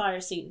campfire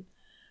scene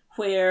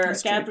where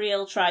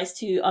Gabrielle tries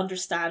to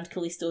understand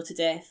Callisto to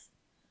death.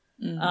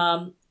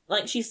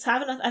 Like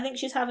I think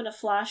she's having a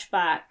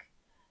flashback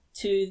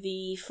to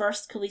the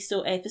first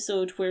Callisto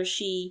episode where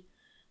she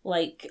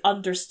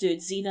understood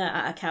Xena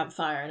at a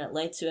campfire and it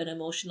led to an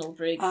emotional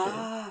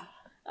breakthrough.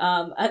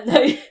 And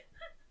now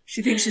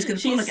she thinks she's going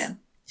to fall again.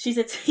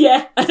 I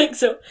think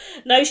so.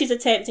 Now she's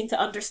attempting to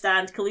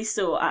understand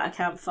Callisto at a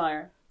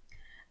campfire.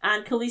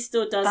 And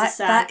Callisto does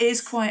that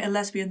is quite a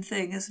lesbian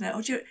thing, isn't it?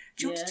 Or do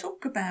you want to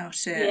talk about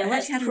it? Yeah,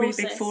 let's had a really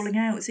big falling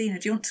out with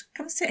Xena. Do you want to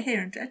come sit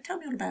here and tell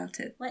me all about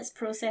it? Let's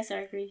process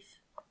our grief.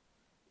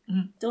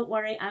 Don't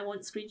worry, I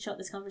won't screenshot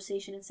this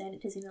conversation and send it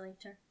to Xena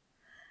later.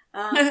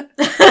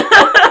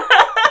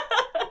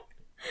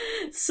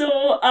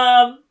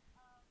 So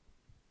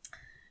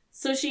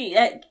she,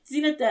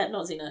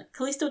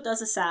 Callisto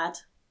does a sad,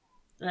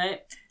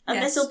 right?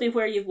 And this will be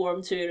where you've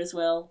warmed to her as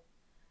well.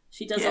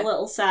 She does a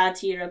little sad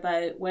here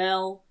about,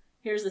 well,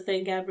 here's the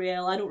thing,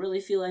 Gabrielle, I don't really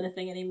feel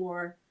anything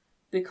anymore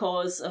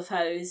because of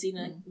how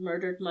Xena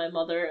murdered my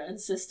mother and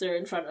sister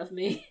in front of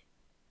me.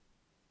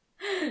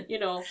 You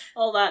know,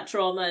 all that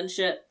trauma and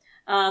shit.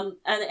 And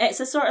it's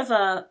a sort of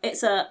a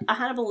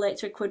Hannibal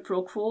Lecter quid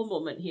pro quo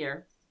moment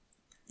here.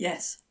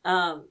 Yes.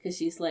 Because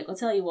she's like, I'll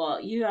tell you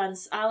what,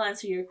 I'll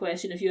answer your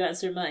question if you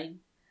answer mine.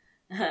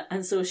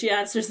 And so she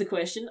answers the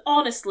question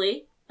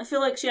honestly. I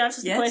feel like she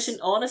answers the question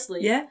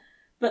honestly. Yeah.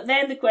 But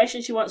then the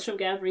question she wants from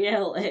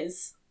Gabrielle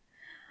is,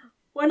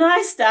 when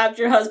I stabbed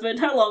your husband,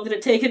 how long did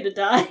it take him to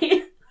die?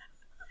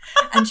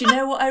 And you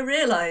know what I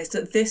realised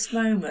at this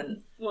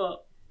moment?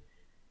 What?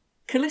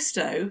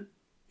 Callisto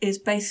is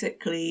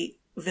basically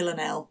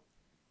Villanelle.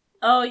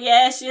 Oh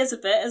yeah, she is a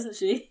bit, isn't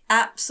she?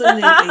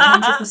 Absolutely,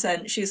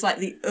 100%. She's like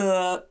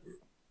the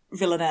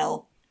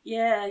Villanelle.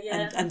 Yeah.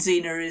 And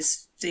Xena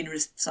is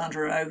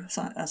Sandra Oh.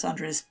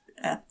 Sandra is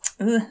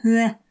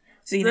Xena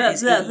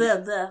is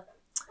Eve.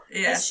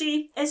 Yeah. Is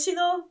she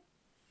though?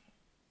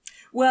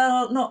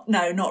 Well,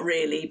 not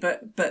really,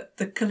 but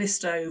the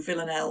Callisto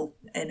Villanelle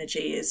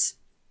energy is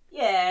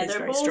they're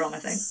very both strong, I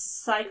think.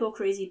 Psycho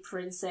crazy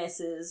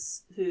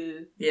princesses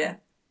who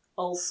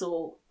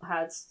also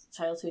had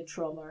childhood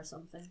trauma or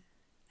something,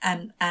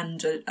 and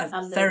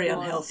a very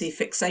unhealthy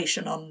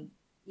fixation on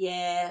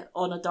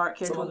on a dark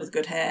haired someone with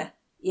good hair.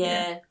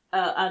 And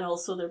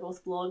also they're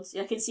both blondes.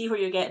 I can see where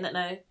you're getting it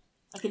now.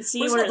 I can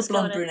see where it's the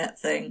blonde brunette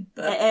thing,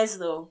 but it is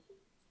though.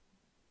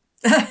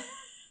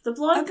 The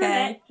blonde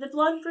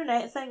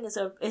brunette thing is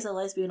a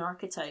lesbian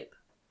archetype.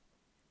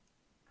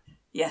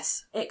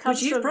 Yes, it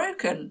comes which you've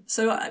broken.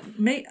 So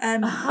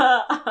Mrs.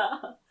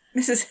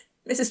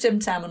 Tim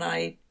Tam and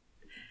I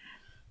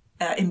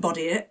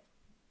embody it.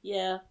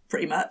 Yeah,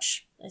 pretty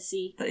much. I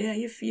see. But yeah,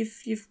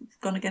 you've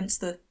gone against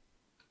the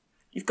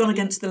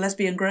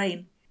lesbian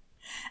grain.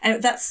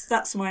 And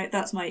that's my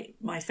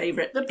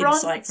favourite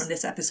insight from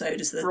this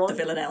episode is the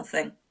Villanelle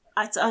thing.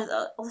 I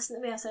listen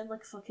to me. I sound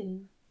like a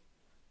fucking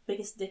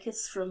biggest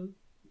dickus from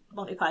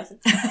Monty Python.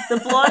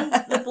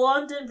 The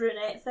blonde and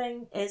brunette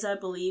thing is, I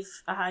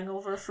believe, a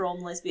hangover from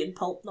lesbian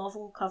pulp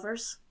novel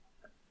covers.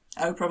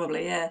 Oh,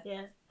 probably, yeah.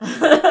 Yeah.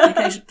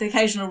 the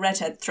occasional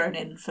redhead thrown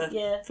in for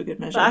good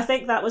measure. But I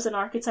think that was an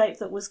archetype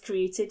that was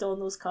created on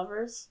those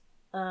covers,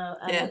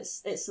 and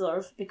it's sort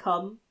of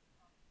become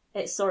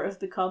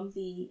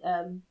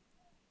the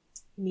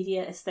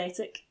media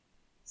aesthetic.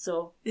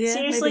 So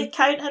seriously, maybe.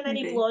 Count how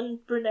many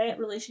blonde brunette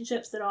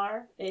relationships there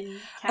are in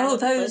canon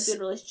lesbian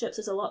relationships.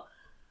 Is a lot.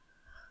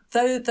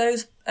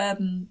 Those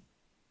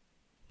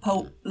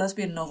pulp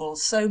lesbian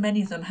novels, so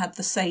many of them had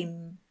the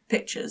same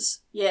pictures.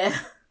 Yeah.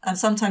 And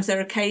sometimes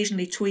they're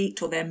occasionally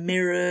tweaked or they're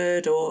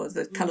mirrored or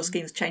the colour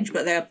schemes change,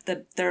 but there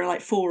are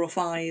like 4 or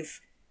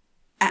 5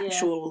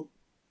 actual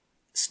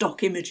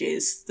stock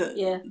images that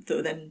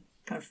are then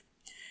kind of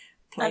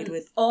played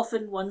with.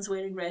 Often one's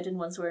wearing red and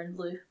one's wearing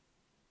blue.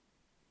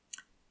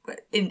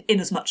 In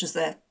as much as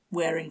they're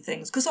wearing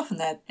things, because often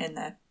they're in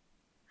their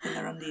in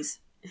their undies.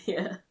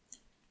 Yeah.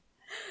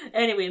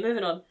 Anyway,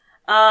 moving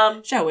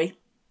on. Shall we?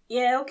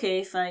 Yeah,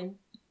 okay, fine.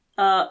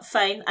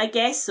 Fine, I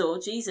guess so.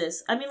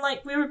 Jesus, I mean,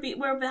 like we were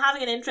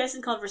having an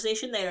interesting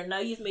conversation there, and now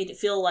you've made it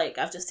feel like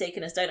I've just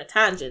taken us down a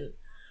tangent,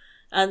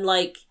 and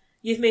like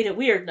you've made it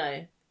weird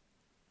now.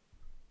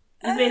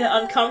 You've made it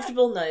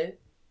uncomfortable now,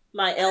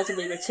 my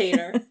elderly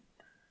retainer.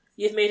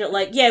 You've made it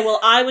like, yeah, well,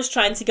 I was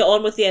trying to get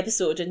on with the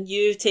episode, and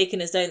you've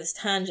taken us down this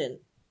tangent.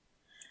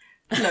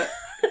 Look,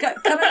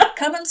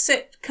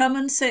 come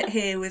and sit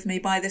here with me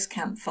by this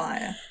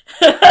campfire.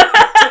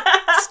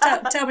 Just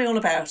tell me all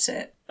about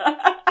it.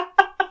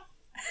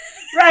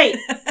 Right.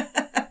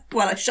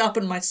 While I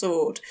sharpen my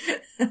sword.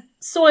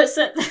 So it's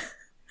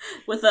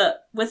with a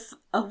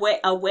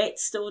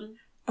whetstone.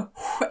 A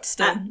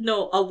whetstone.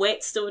 No, a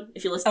whetstone.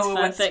 If you listen to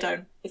fanfic,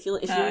 whetstone. if you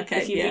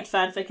read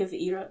fanfic of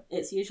the era,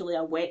 it's usually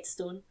a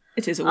whetstone.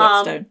 It is a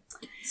whetstone.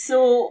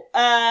 So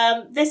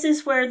this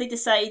is where they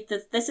decide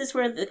that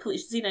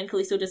Xena and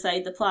Callisto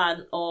decide the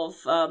plan of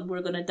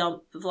we're going to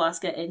dump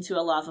Vraska into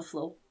a lava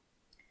flow.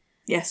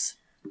 Yes.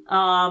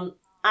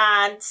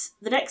 And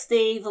the next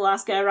day,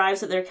 Vraska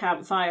arrives at their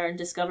campfire and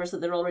discovers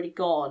that they're already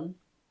gone.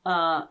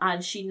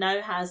 And she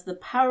now has the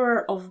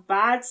power of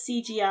bad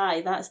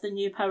CGI. That's the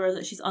new power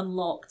that she's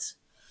unlocked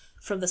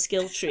from the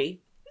skill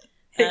tree.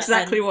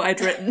 Exactly what I'd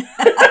written.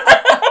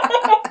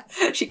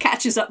 She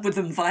catches up with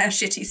them via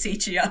shitty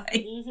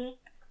CGI. Mm-hmm.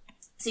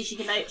 See,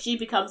 she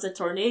becomes a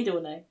tornado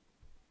now.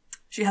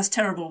 She has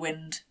terrible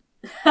wind.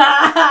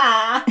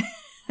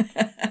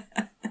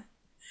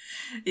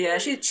 Yeah,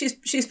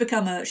 she's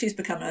become a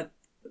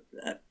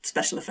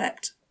special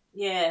effect.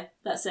 Yeah,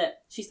 that's it.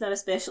 She's now a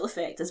special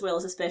effect as well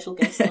as a special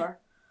guest star.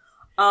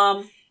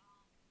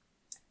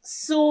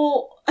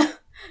 So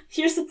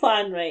here's the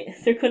plan, right?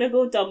 They're gonna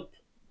go dump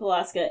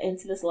Vraska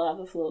into this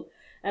lava flow,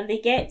 and they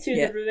get to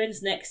the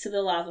ruins next to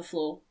the lava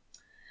flow.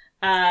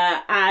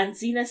 And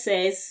Xena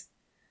says,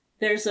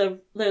 the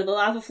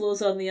lava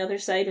flow's on the other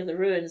side of the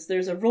ruins.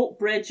 There's a rope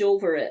bridge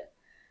over it.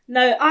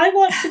 Now, I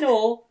want to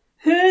know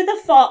who the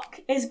fuck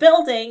is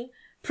building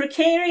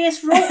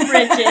precarious rope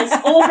bridges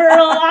over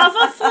a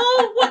lava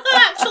flow? What the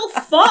actual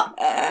fuck?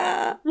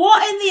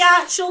 What in the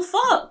actual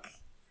fuck?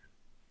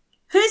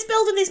 Who's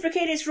building these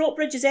precarious rope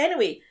bridges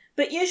anyway?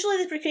 But usually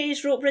the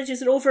precarious rope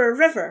bridges are over a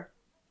river.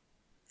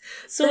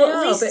 So they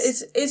at least... but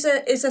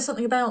is there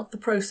something about the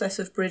process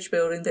of bridge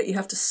building that you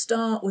have to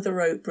start with a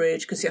rope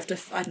bridge because you have to,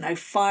 I don't know,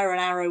 fire an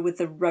arrow with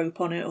the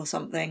rope on it or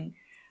something,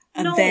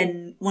 and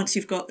then once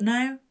you've got...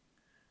 No?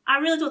 I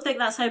really don't think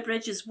that's how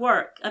bridges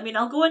work. I mean,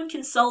 I'll go and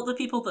consult the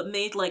people that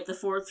made, like, the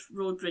Fourth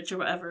Road Bridge or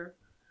whatever.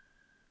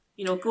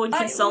 You know, go and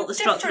consult the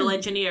structural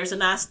engineers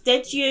and ask,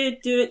 did you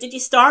do it? Did you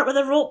start with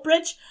a rope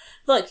bridge?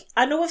 Look,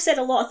 I know I've said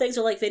a lot of things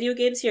are like video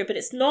games here, but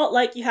it's not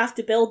like you have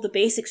to build the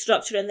basic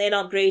structure and then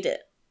upgrade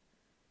it.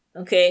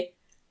 Okay?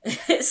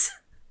 It's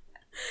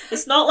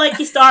not like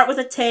you start with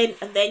a tent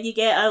and then you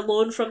get a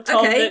loan from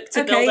Tom Nook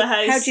to build a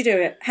house. How do you do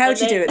it? How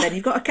do you do it then?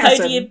 You've got a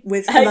chasm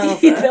with lava. How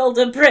do you build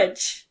a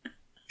bridge?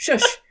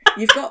 Shush.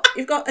 You've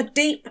got a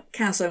deep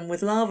chasm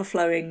with lava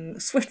flowing,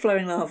 swift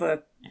flowing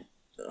lava,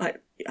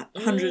 like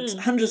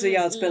hundreds of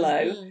yards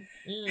below.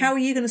 How are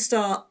you going to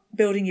start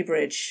building your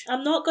bridge?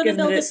 I'm not going to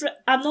build it.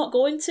 I'm not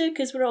going to,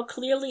 because we're all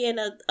clearly in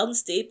an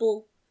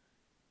unstable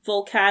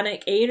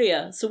volcanic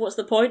area. So what's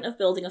the point of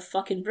building a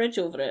fucking bridge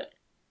over it?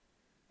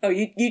 Oh,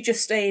 you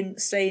just stay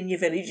in your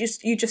village.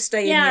 You just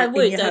stay in your I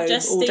would. In your home I'd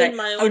just all stay day. in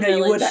my own village. village.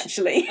 You would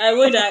actually. I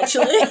would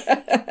actually.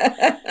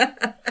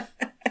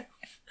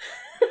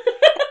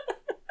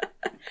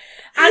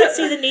 I don't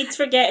see the need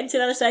for getting to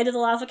the other side of the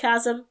lava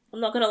chasm. I'm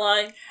not going to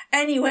lie.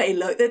 Anyway,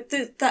 look,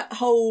 that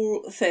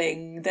whole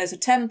thing, there's a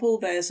temple,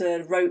 there's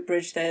a rope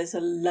bridge, there's a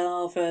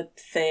lava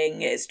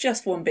thing. It's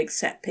just one big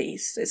set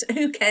piece.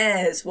 Who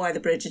cares why the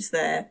bridge is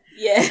there?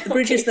 Yeah. The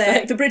bridge is there.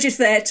 Fine. The bridge is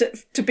there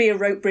to be a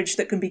rope bridge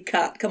that can be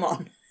cut. Come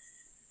on.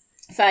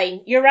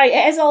 Fine. You're right.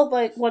 It is all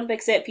like one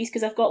big set piece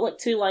because I've got like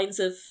 2 lines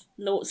of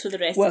notes for the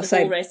rest of the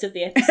whole rest of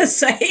the episode.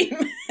 Same.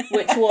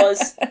 Which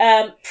was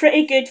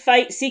pretty good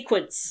fight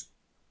sequence.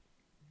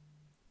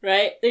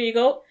 Right, there you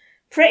go.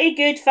 Pretty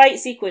good fight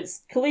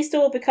sequence.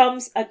 Callisto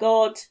becomes a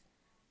god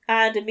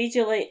and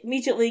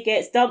immediately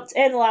gets dumped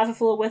in the lava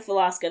flow with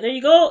Vraska. There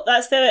you go,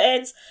 that's how it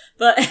ends.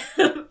 But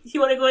you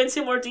want to go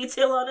into more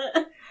detail on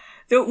it?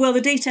 Well, the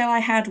detail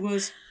I had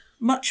was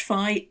much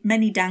fight,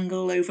 many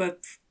dangle over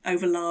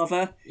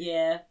lava.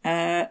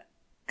 Yeah.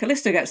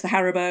 Callisto gets the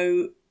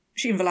Haribo.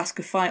 She and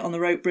Vraska fight on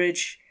the rope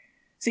bridge.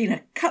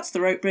 Xena cuts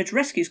the rope bridge,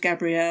 rescues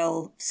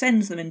Gabrielle,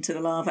 sends them into the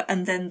lava,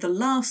 and then the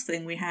last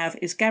thing we have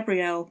is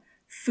Gabrielle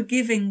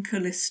forgiving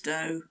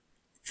Callisto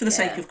for the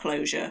sake of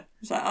closure.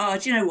 It's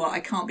like, do you know what? I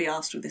can't be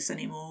arsed with this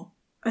anymore.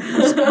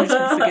 I'm just going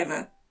to forgive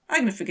her.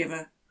 I'm going to forgive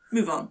her.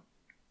 Move on.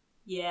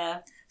 Yeah.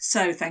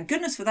 So, thank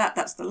goodness for that.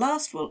 That's the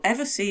last we'll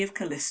ever see of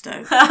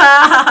Callisto.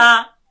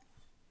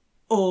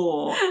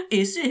 Or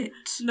is it?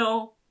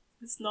 No,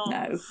 it's not.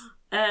 No.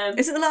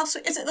 Is it the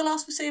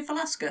last we see of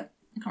Vraska?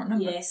 I can't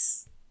remember.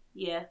 Yes.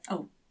 Yeah.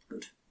 Oh,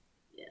 good.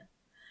 Yeah.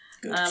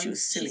 Good. She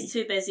was silly. She's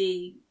too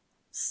busy.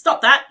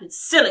 Stop that! It's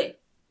silly.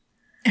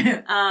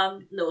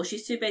 No,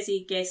 she's too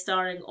busy guest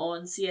starring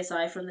on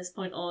CSI from this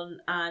point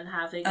on and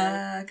having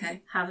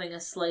a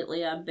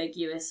slightly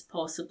ambiguous,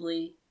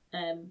 possibly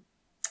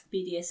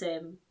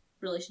BDSM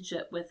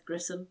relationship with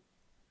Grissom.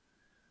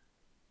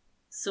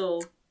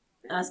 So,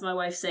 as my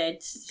wife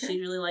said, she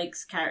really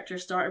likes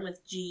characters starting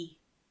with G.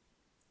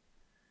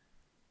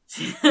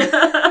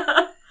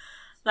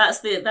 That's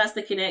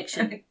the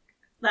connection.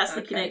 That's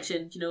the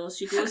connection, you know.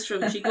 She goes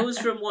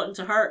from wanting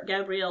to hurt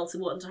Gabrielle to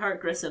wanting to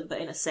hurt Grissom,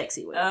 but in a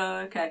sexy way.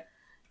 Oh, okay.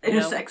 In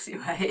a sexy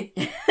way.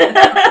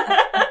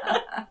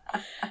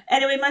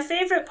 Anyway, my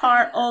favourite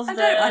part of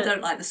I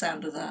don't like the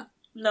sound of that.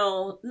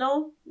 No,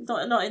 not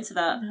into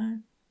that. No.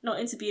 Not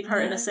into being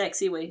hurt in a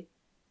sexy way.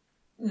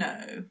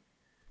 No.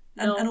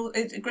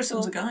 And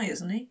Grissom's a guy,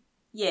 isn't he?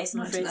 Yes,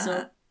 I'm afraid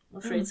so. I'm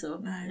afraid so.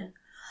 No.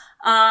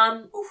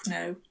 Yeah.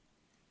 No.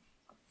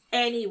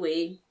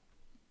 Anyway,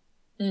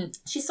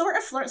 she sort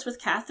of flirts with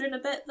Catherine a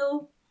bit,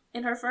 though,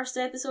 in her first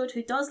episode,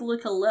 who does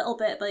look a little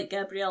bit like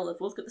Gabrielle. They've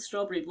both got the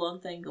strawberry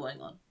blonde thing going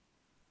on.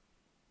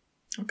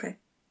 Okay.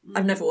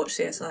 I've never watched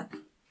CSI.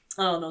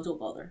 Oh, no, don't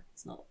bother.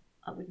 It's not...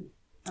 I wouldn't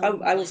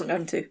I wasn't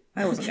going to.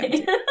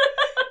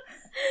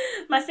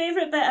 My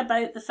favourite bit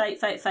about the fight.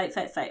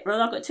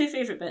 Well, I've got two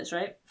favourite bits,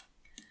 right?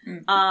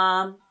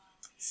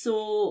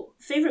 So,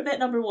 favourite bit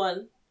number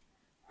one,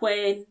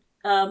 when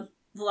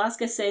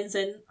Valeska sends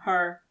in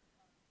her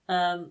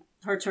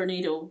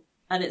tornado,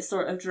 and it's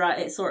sort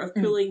of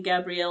pulling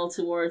Gabrielle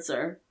towards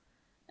her,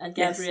 and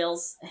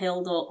Gabrielle's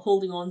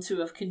holding on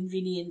to a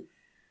convenient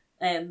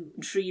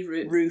tree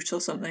root or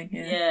something.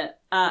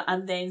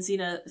 And then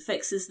Xena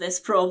fixes this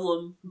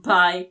problem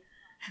by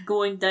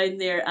going down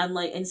there and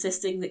like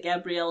insisting that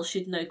Gabrielle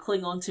should now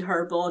cling on to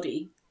her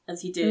body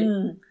as you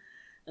do.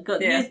 I've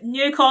got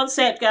new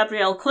concept,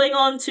 Gabrielle. Cling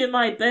on to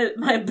my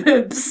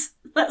boobs.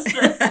 That's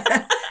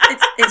the...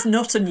 it's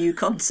not a new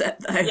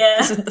concept though. Yeah.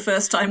 This isn't the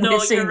first time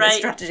we've seen this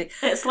strategy.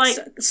 It's like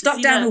stuck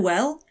Xena, down a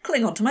well,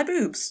 cling on to my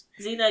boobs.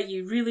 Xena,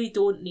 you really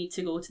don't need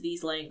to go to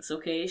these lengths,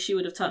 okay? She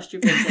would have touched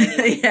your boobs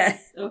anyway. Yeah.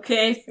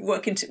 Okay?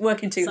 Working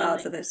too hard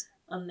for this.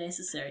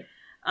 Unnecessary.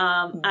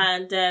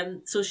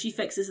 So she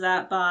fixes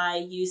that by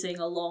using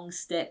a long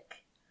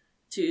stick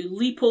to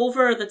leap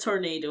over the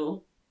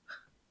tornado.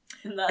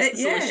 And that's the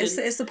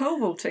solution. It's the pole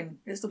vaulting.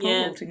 It's the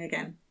pole vaulting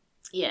again.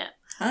 Yeah.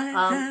 I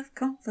have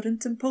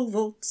confidence in pole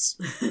vaults.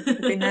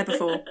 I've been there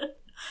before.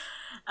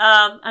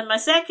 And my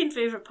second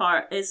favourite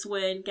part is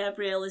when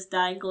Gabrielle is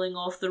dangling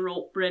off the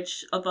rope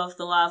bridge above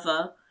the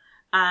lava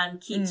and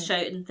keeps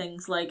shouting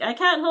things like, I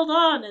can't hold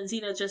on, and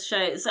Xena just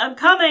shouts, I'm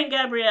coming,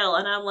 Gabrielle,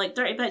 and I'm like,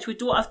 dirty bitch, we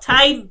don't have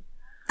time.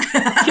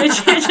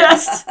 Could you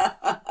just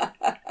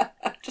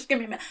give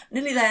me a minute.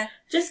 Nearly there.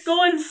 Just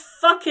go and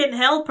fucking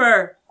help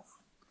her.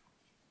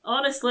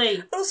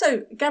 Honestly.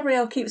 Also,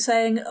 Gabrielle keeps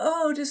saying,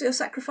 "Oh, just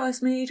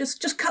sacrifice me.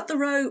 Just cut the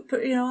rope.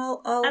 You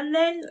know, I'll." And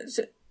then,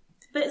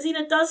 but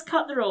Xena does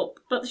cut the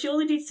rope, but she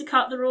only needs to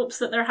cut the ropes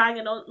that they're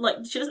hanging on. Like,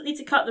 she doesn't need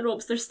to cut the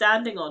ropes they're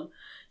standing on.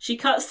 She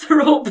cuts the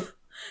rope.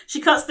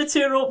 She cuts the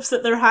two ropes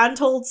that they're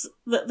handholds.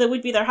 That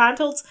would be their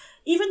handholds,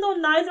 even though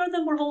neither of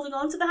them were holding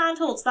on to the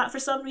handholds. That for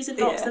some reason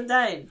knocks them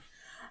down.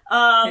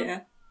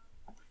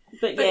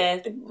 But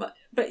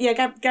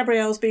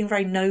Gabrielle's being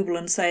very noble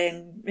and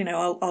saying, you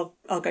know,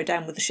 I'll go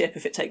down with the ship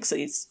if it takes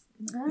these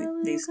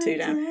two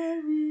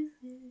down.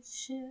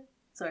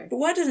 Sorry. But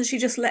why doesn't she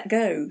just let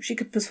go? She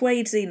could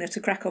persuade Xena to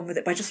crack on with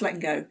it by just letting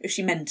go if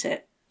she meant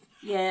it.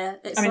 Yeah.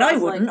 I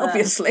wouldn't,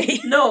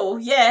 obviously. No,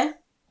 yeah.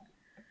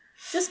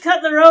 Just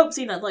cut the ropes,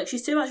 Xena. Like,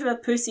 she's too much of a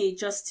pussy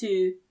just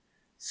to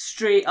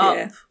straight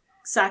up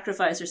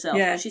sacrifice herself.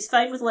 Yeah. She's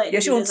fine with letting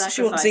she wants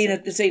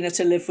Xena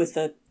to live with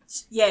the...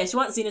 Yeah, she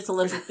wants Xena to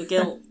live with the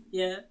guilt.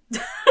 Yeah.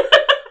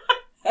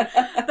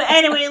 But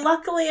anyway,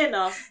 luckily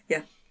enough,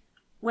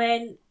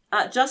 when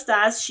just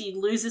as she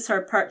loses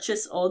her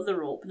purchase on the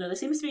rope, now there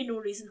seems to be no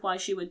reason why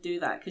she would do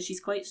that because she's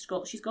got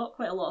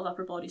quite a lot of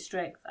upper body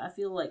strength. I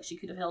feel like she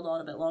could have held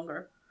on a bit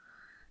longer.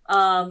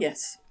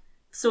 Yes.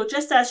 So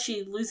just as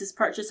she loses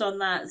purchase on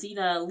that,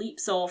 Xena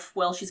leaps off.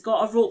 Well, she's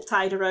got a rope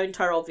tied around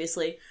her.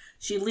 Obviously,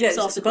 she leaps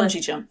off the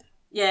bungee jump.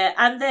 Yeah,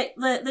 and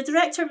the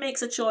director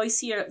makes a choice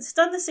here. It's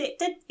done the same.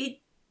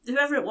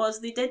 Whoever it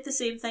was, they did the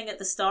same thing at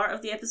the start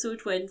of the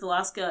episode when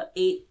Valeska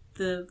ate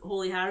the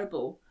Holy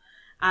Haribo,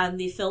 and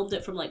they filmed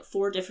it from like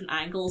 4 different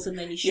angles, and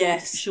then he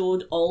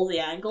showed all the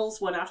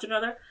angles one after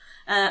another.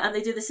 And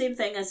they do the same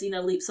thing as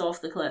Xena leaps off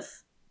the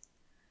cliff.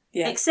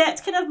 Yeah.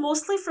 Except kind of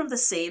mostly from the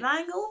same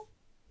angle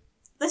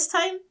this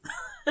time.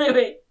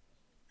 Anyway.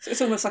 So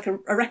it's almost like a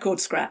record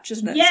scratch,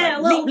 isn't it? Yeah,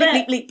 like a little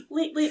bit. Leap.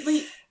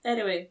 Leap.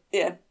 Anyway.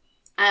 Yeah.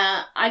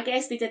 I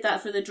guess they did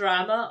that for the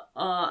drama.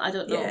 I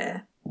don't know.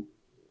 Yeah.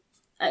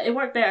 It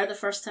worked better the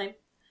first time.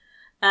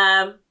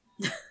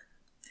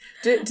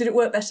 Did it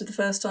work better the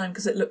first time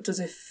because it looked as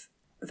if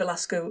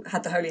Velasco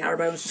had the Holy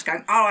Haribo and was just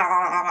going...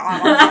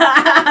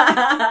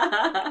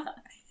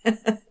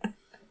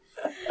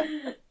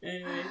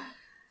 Anyway.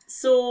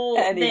 So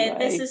then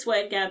this is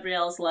when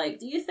Gabrielle's like,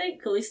 do you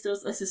think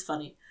Callisto's... This is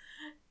funny.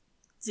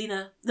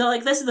 Xena... They're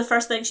like, this is the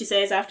first thing she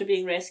says after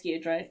being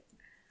rescued, right?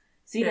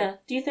 Xena,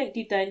 do you think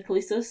deep down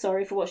Callisto's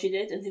sorry for what she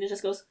did? And Xena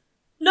just goes,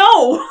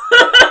 no!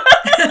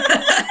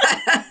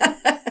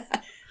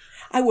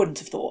 I wouldn't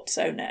have thought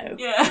so, no.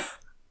 Yeah.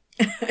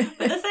 But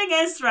the thing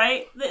is,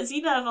 right, that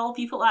Xena of all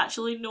people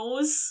actually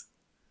knows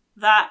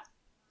that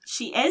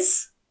she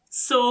is.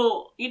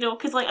 So,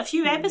 because like a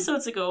few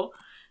episodes ago,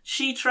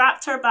 she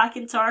trapped her back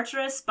in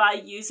Tartarus by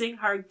using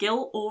her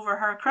guilt over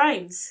her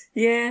crimes.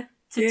 Yeah.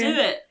 To do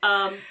it.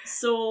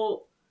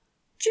 So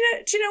do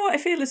you know what I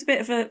feel is a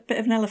bit of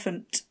an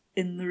elephant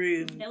in the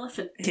room.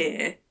 Elephant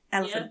in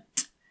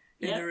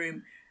the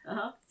room.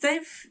 Uh-huh.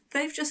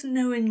 They've just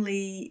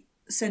knowingly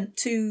sent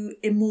two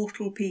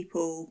immortal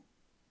people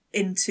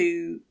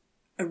into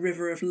a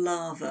river of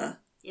lava.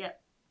 Yeah.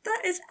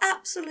 That is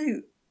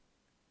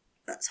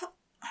that's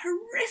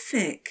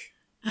horrific.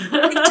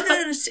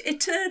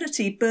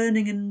 Eternity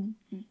burning and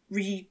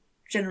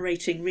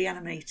regenerating,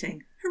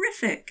 reanimating.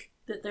 Horrific.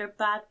 But they're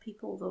bad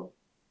people, though.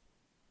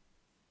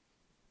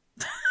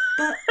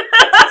 But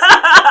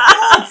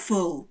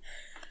awful.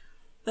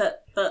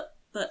 But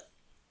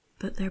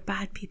they're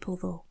bad people,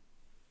 though.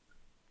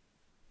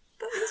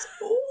 But it's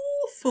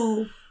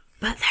awful.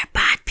 But they're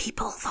bad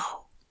people,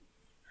 though.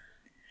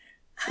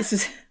 This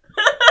is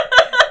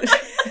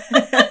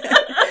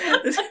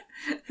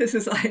this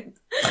is like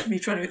me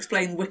trying to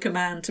explain Wicker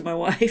Man to my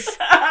wife.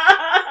 Oh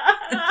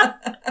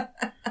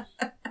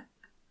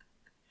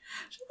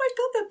my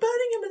God, they're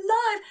burning him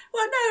alive.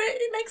 Well, no,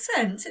 it makes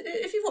sense.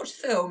 If you watch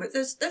the film,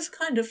 there's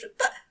kind of...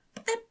 But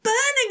they're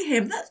burning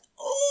him. That's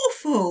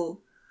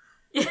awful.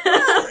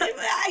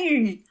 I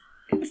mean,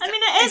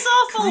 it is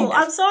awful. Kind of.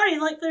 I'm sorry.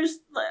 Like,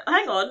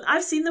 hang on.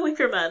 I've seen The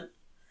Wicker Man.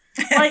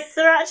 Like,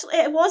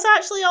 it was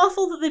actually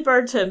awful that they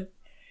burned him.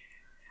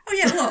 Oh,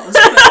 yeah, it was.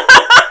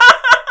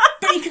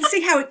 But you can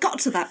see how it got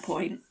to that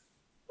point.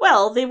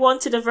 Well, they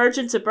wanted a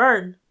virgin to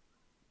burn.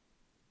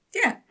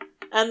 Yeah.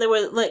 And they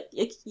were like,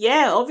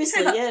 yeah,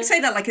 obviously, You say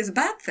that like it's a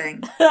bad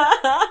thing.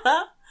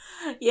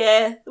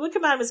 Yeah, The Wicker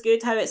Man was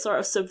good, how it sort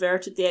of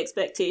subverted the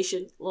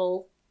expectation,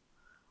 lol.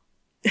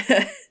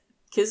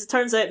 Because it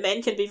turns out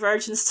men can be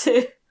virgins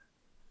too.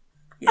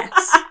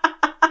 Yes.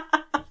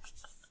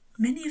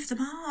 Many of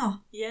them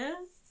are. Yeah.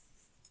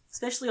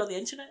 Especially on the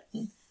internet.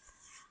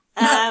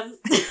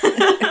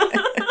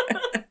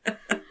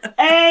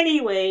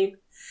 Anyway.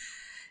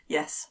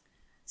 Yes.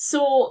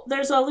 So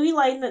there's a wee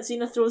line that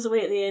Xena throws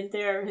away at the end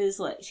there.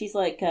 She's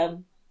like,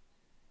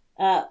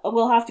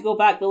 we'll have to go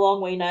back the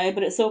long way now,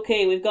 but it's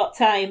okay. We've got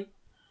time.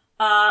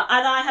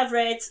 And I have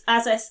read,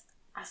 I've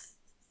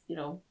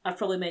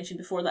probably mentioned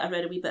before that I've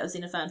read a wee bit of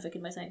Xena fanfic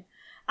in my time.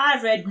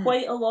 I've read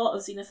quite a lot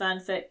of Xena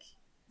fanfic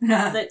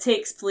that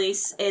takes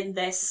place in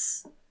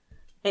this.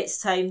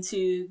 It's time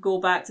to go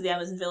back to the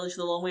Amazon village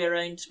the long way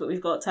around, but we've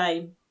got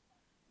time.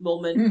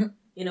 Moment.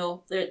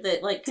 They're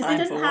like, because they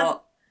didn't have.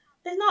 What?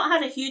 They've not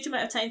had a huge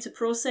amount of time to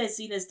process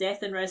Xena's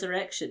death and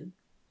resurrection.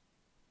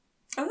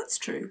 Oh, that's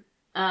true.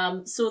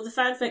 So the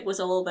fanfic was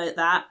all about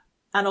that,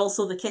 and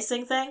also the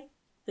kissing thing.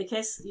 The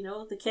kiss,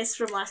 the kiss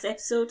from last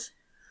episode.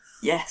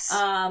 Yes. They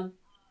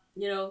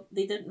not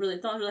really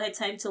had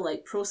time to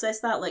like process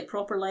that like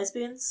proper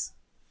lesbians.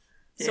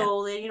 Yeah.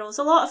 So there's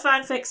a lot of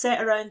fanfic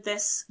set around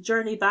this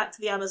journey back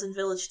to the Amazon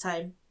village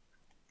time.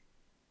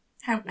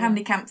 How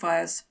many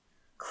campfires?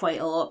 Quite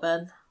a lot,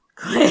 Ben.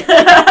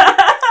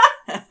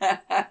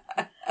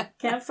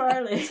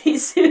 Campfire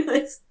ladies do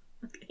this.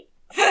 Okay.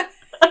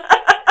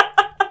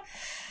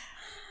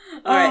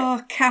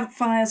 Right.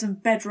 Campfires and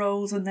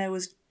bedrolls, and there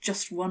was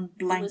just one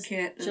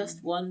blanket.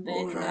 Just one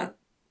bedroll.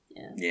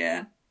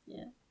 Yeah.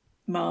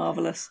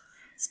 Marvellous.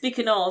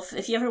 Speaking of,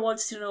 if you ever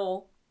wanted to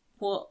know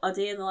what a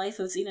day in the life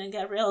of Xena and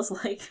Gabrielle is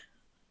like,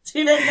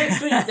 tune in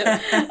next week.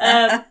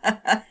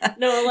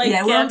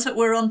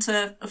 We're on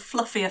to a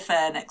fluffy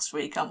affair next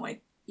week, aren't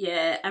we?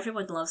 Yeah,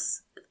 everyone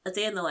loves... A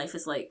Day in the Life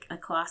is like a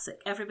classic.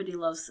 Everybody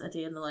loves A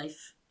Day in the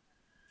Life.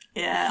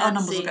 Yeah, our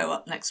numbers will go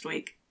up next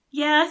week.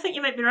 Yeah, I think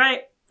you might be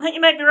right.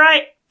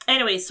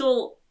 Anyway,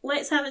 so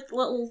let's have a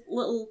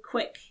little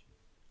quick...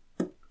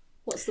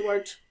 What's the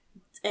word?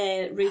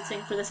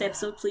 Rating for this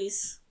episode,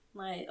 please.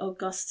 My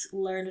august,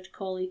 learned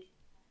colleague.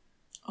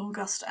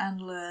 August and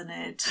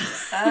learned.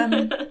 I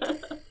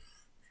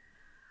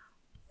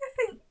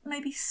think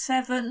maybe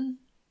 7.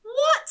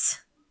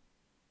 What?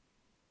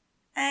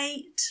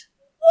 8.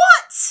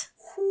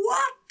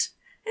 What?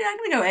 Yeah, I'm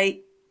going to go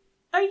 8.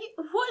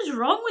 What is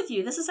wrong with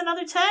you? This is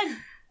another 10.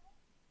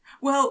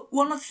 Well,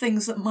 one of the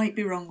things that might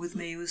be wrong with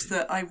me was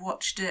that I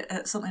watched it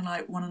at something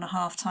like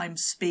 1.5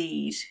 times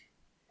speed.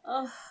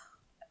 Oh.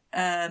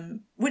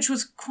 Which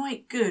was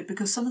quite good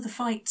because some of the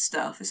fight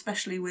stuff,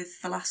 especially with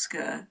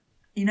Velasca,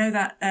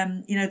 that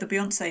the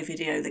Beyonce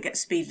video that gets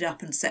speeded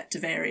up and set to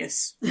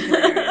various.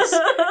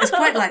 It's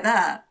quite like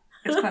that.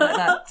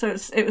 So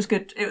it was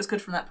good. It was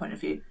good from that point of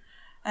view.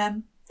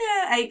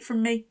 8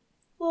 from me.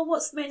 Well,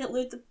 what's made it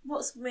lose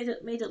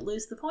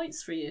the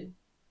points for you?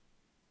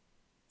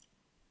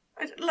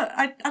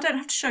 I don't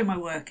have to show my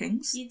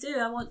workings. You do.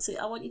 I want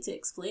you to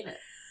explain it.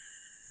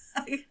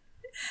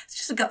 It's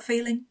just a gut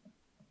feeling.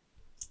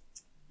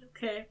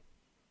 Okay.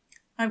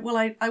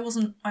 I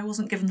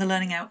wasn't given the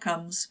learning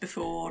outcomes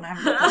before, and I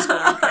haven't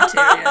got the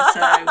scoring criteria,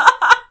 so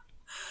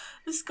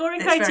the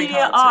scoring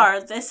criteria are: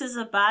 this is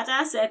a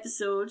badass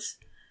episode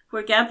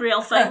where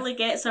Gabrielle finally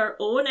gets her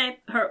own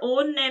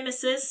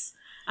nemesis,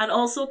 and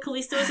also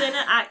Callisto's in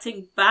it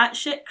acting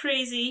batshit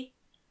crazy,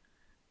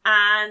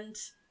 and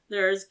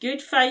there's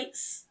good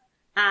fights,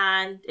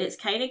 and it's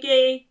kind of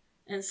gay,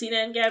 and Cena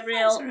and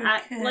Gabrielle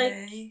act like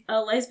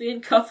a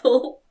lesbian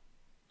couple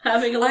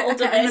having a little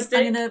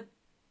domestic.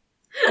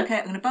 I'm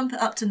going to bump it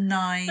up to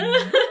 9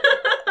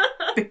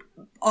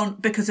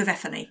 because of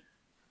Effany.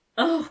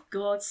 Oh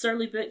God,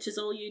 Surly Bitch is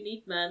all you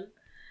need, man.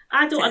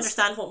 I don't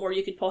understand what more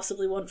you could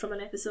possibly want from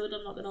an episode,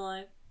 I'm not going to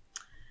lie.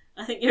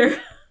 I think you're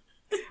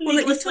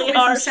needlessly you've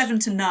harsh. From 7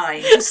 to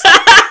 9. Just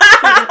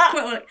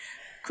quit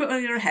while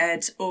you're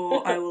ahead,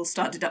 or I will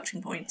start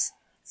deducting points.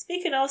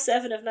 Speaking of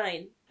 7 of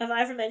 9, have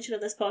I ever mentioned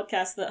on this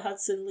podcast that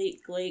Hudson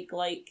Lake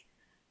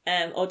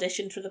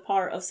auditioned for the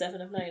part of 7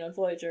 of 9 on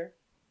Voyager?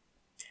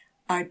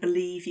 I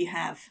believe you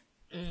have.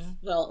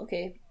 Well,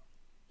 okay.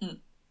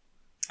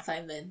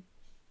 Fine then.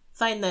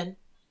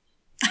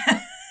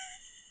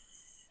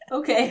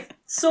 Okay,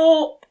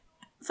 so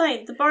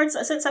fine.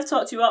 Since I've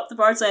talked you up, the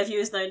bird's eye view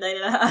is now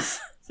 9.5,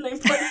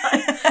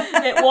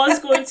 9.5. It was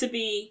going to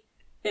be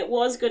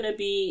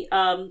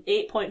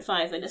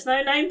 8.5, and it's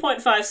now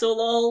 9.5. So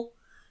lol,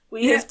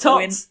 we have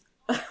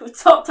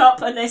topped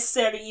up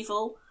unnecessary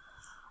evil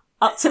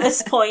up to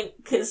this point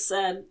because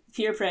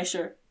peer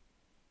pressure.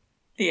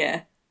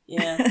 Yeah.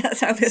 Yeah,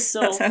 that's how this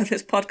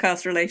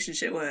podcast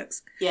relationship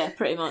works. Yeah,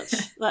 pretty much.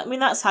 I mean,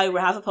 that's how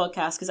we have a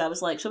podcast, because I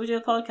was like, shall we do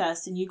a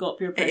podcast? And you got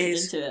peer pressured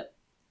into it.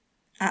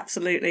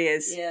 Absolutely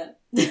is. Yeah.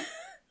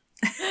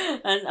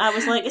 And I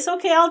was like, it's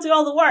okay, I'll do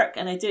all the work.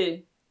 And I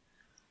do.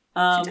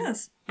 She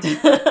does.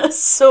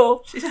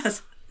 So she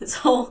does.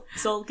 It's all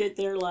good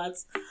there,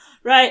 lads.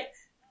 Right.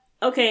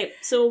 Okay,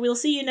 so we'll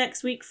see you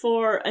next week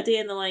for A Day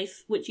in the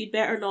Life, which you'd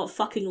better not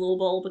fucking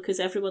lowball, because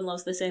everyone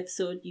loves this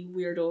episode, you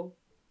weirdo.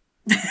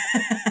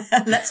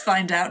 Let's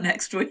find out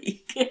next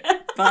week.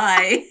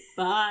 Bye.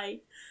 Bye.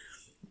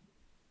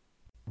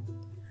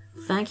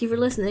 Thank you for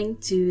listening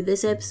to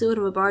this episode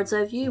of A Bird's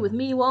Eye View with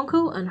me,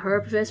 Wonko, and her,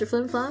 Professor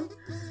Flimflam.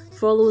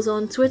 Follow us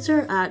on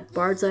Twitter at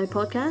Bird's Eye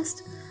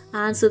Podcast,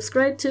 and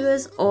subscribe to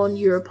us on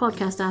your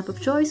podcast app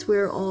of choice.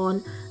 We're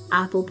on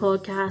Apple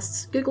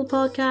Podcasts, Google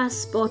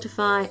Podcasts,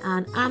 Spotify,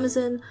 and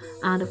Amazon,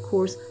 and of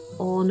course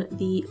on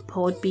the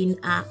Podbean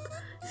app.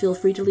 Feel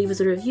free to leave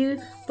us a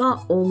review,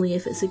 but only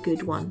if it's a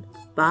good one.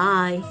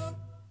 Bye!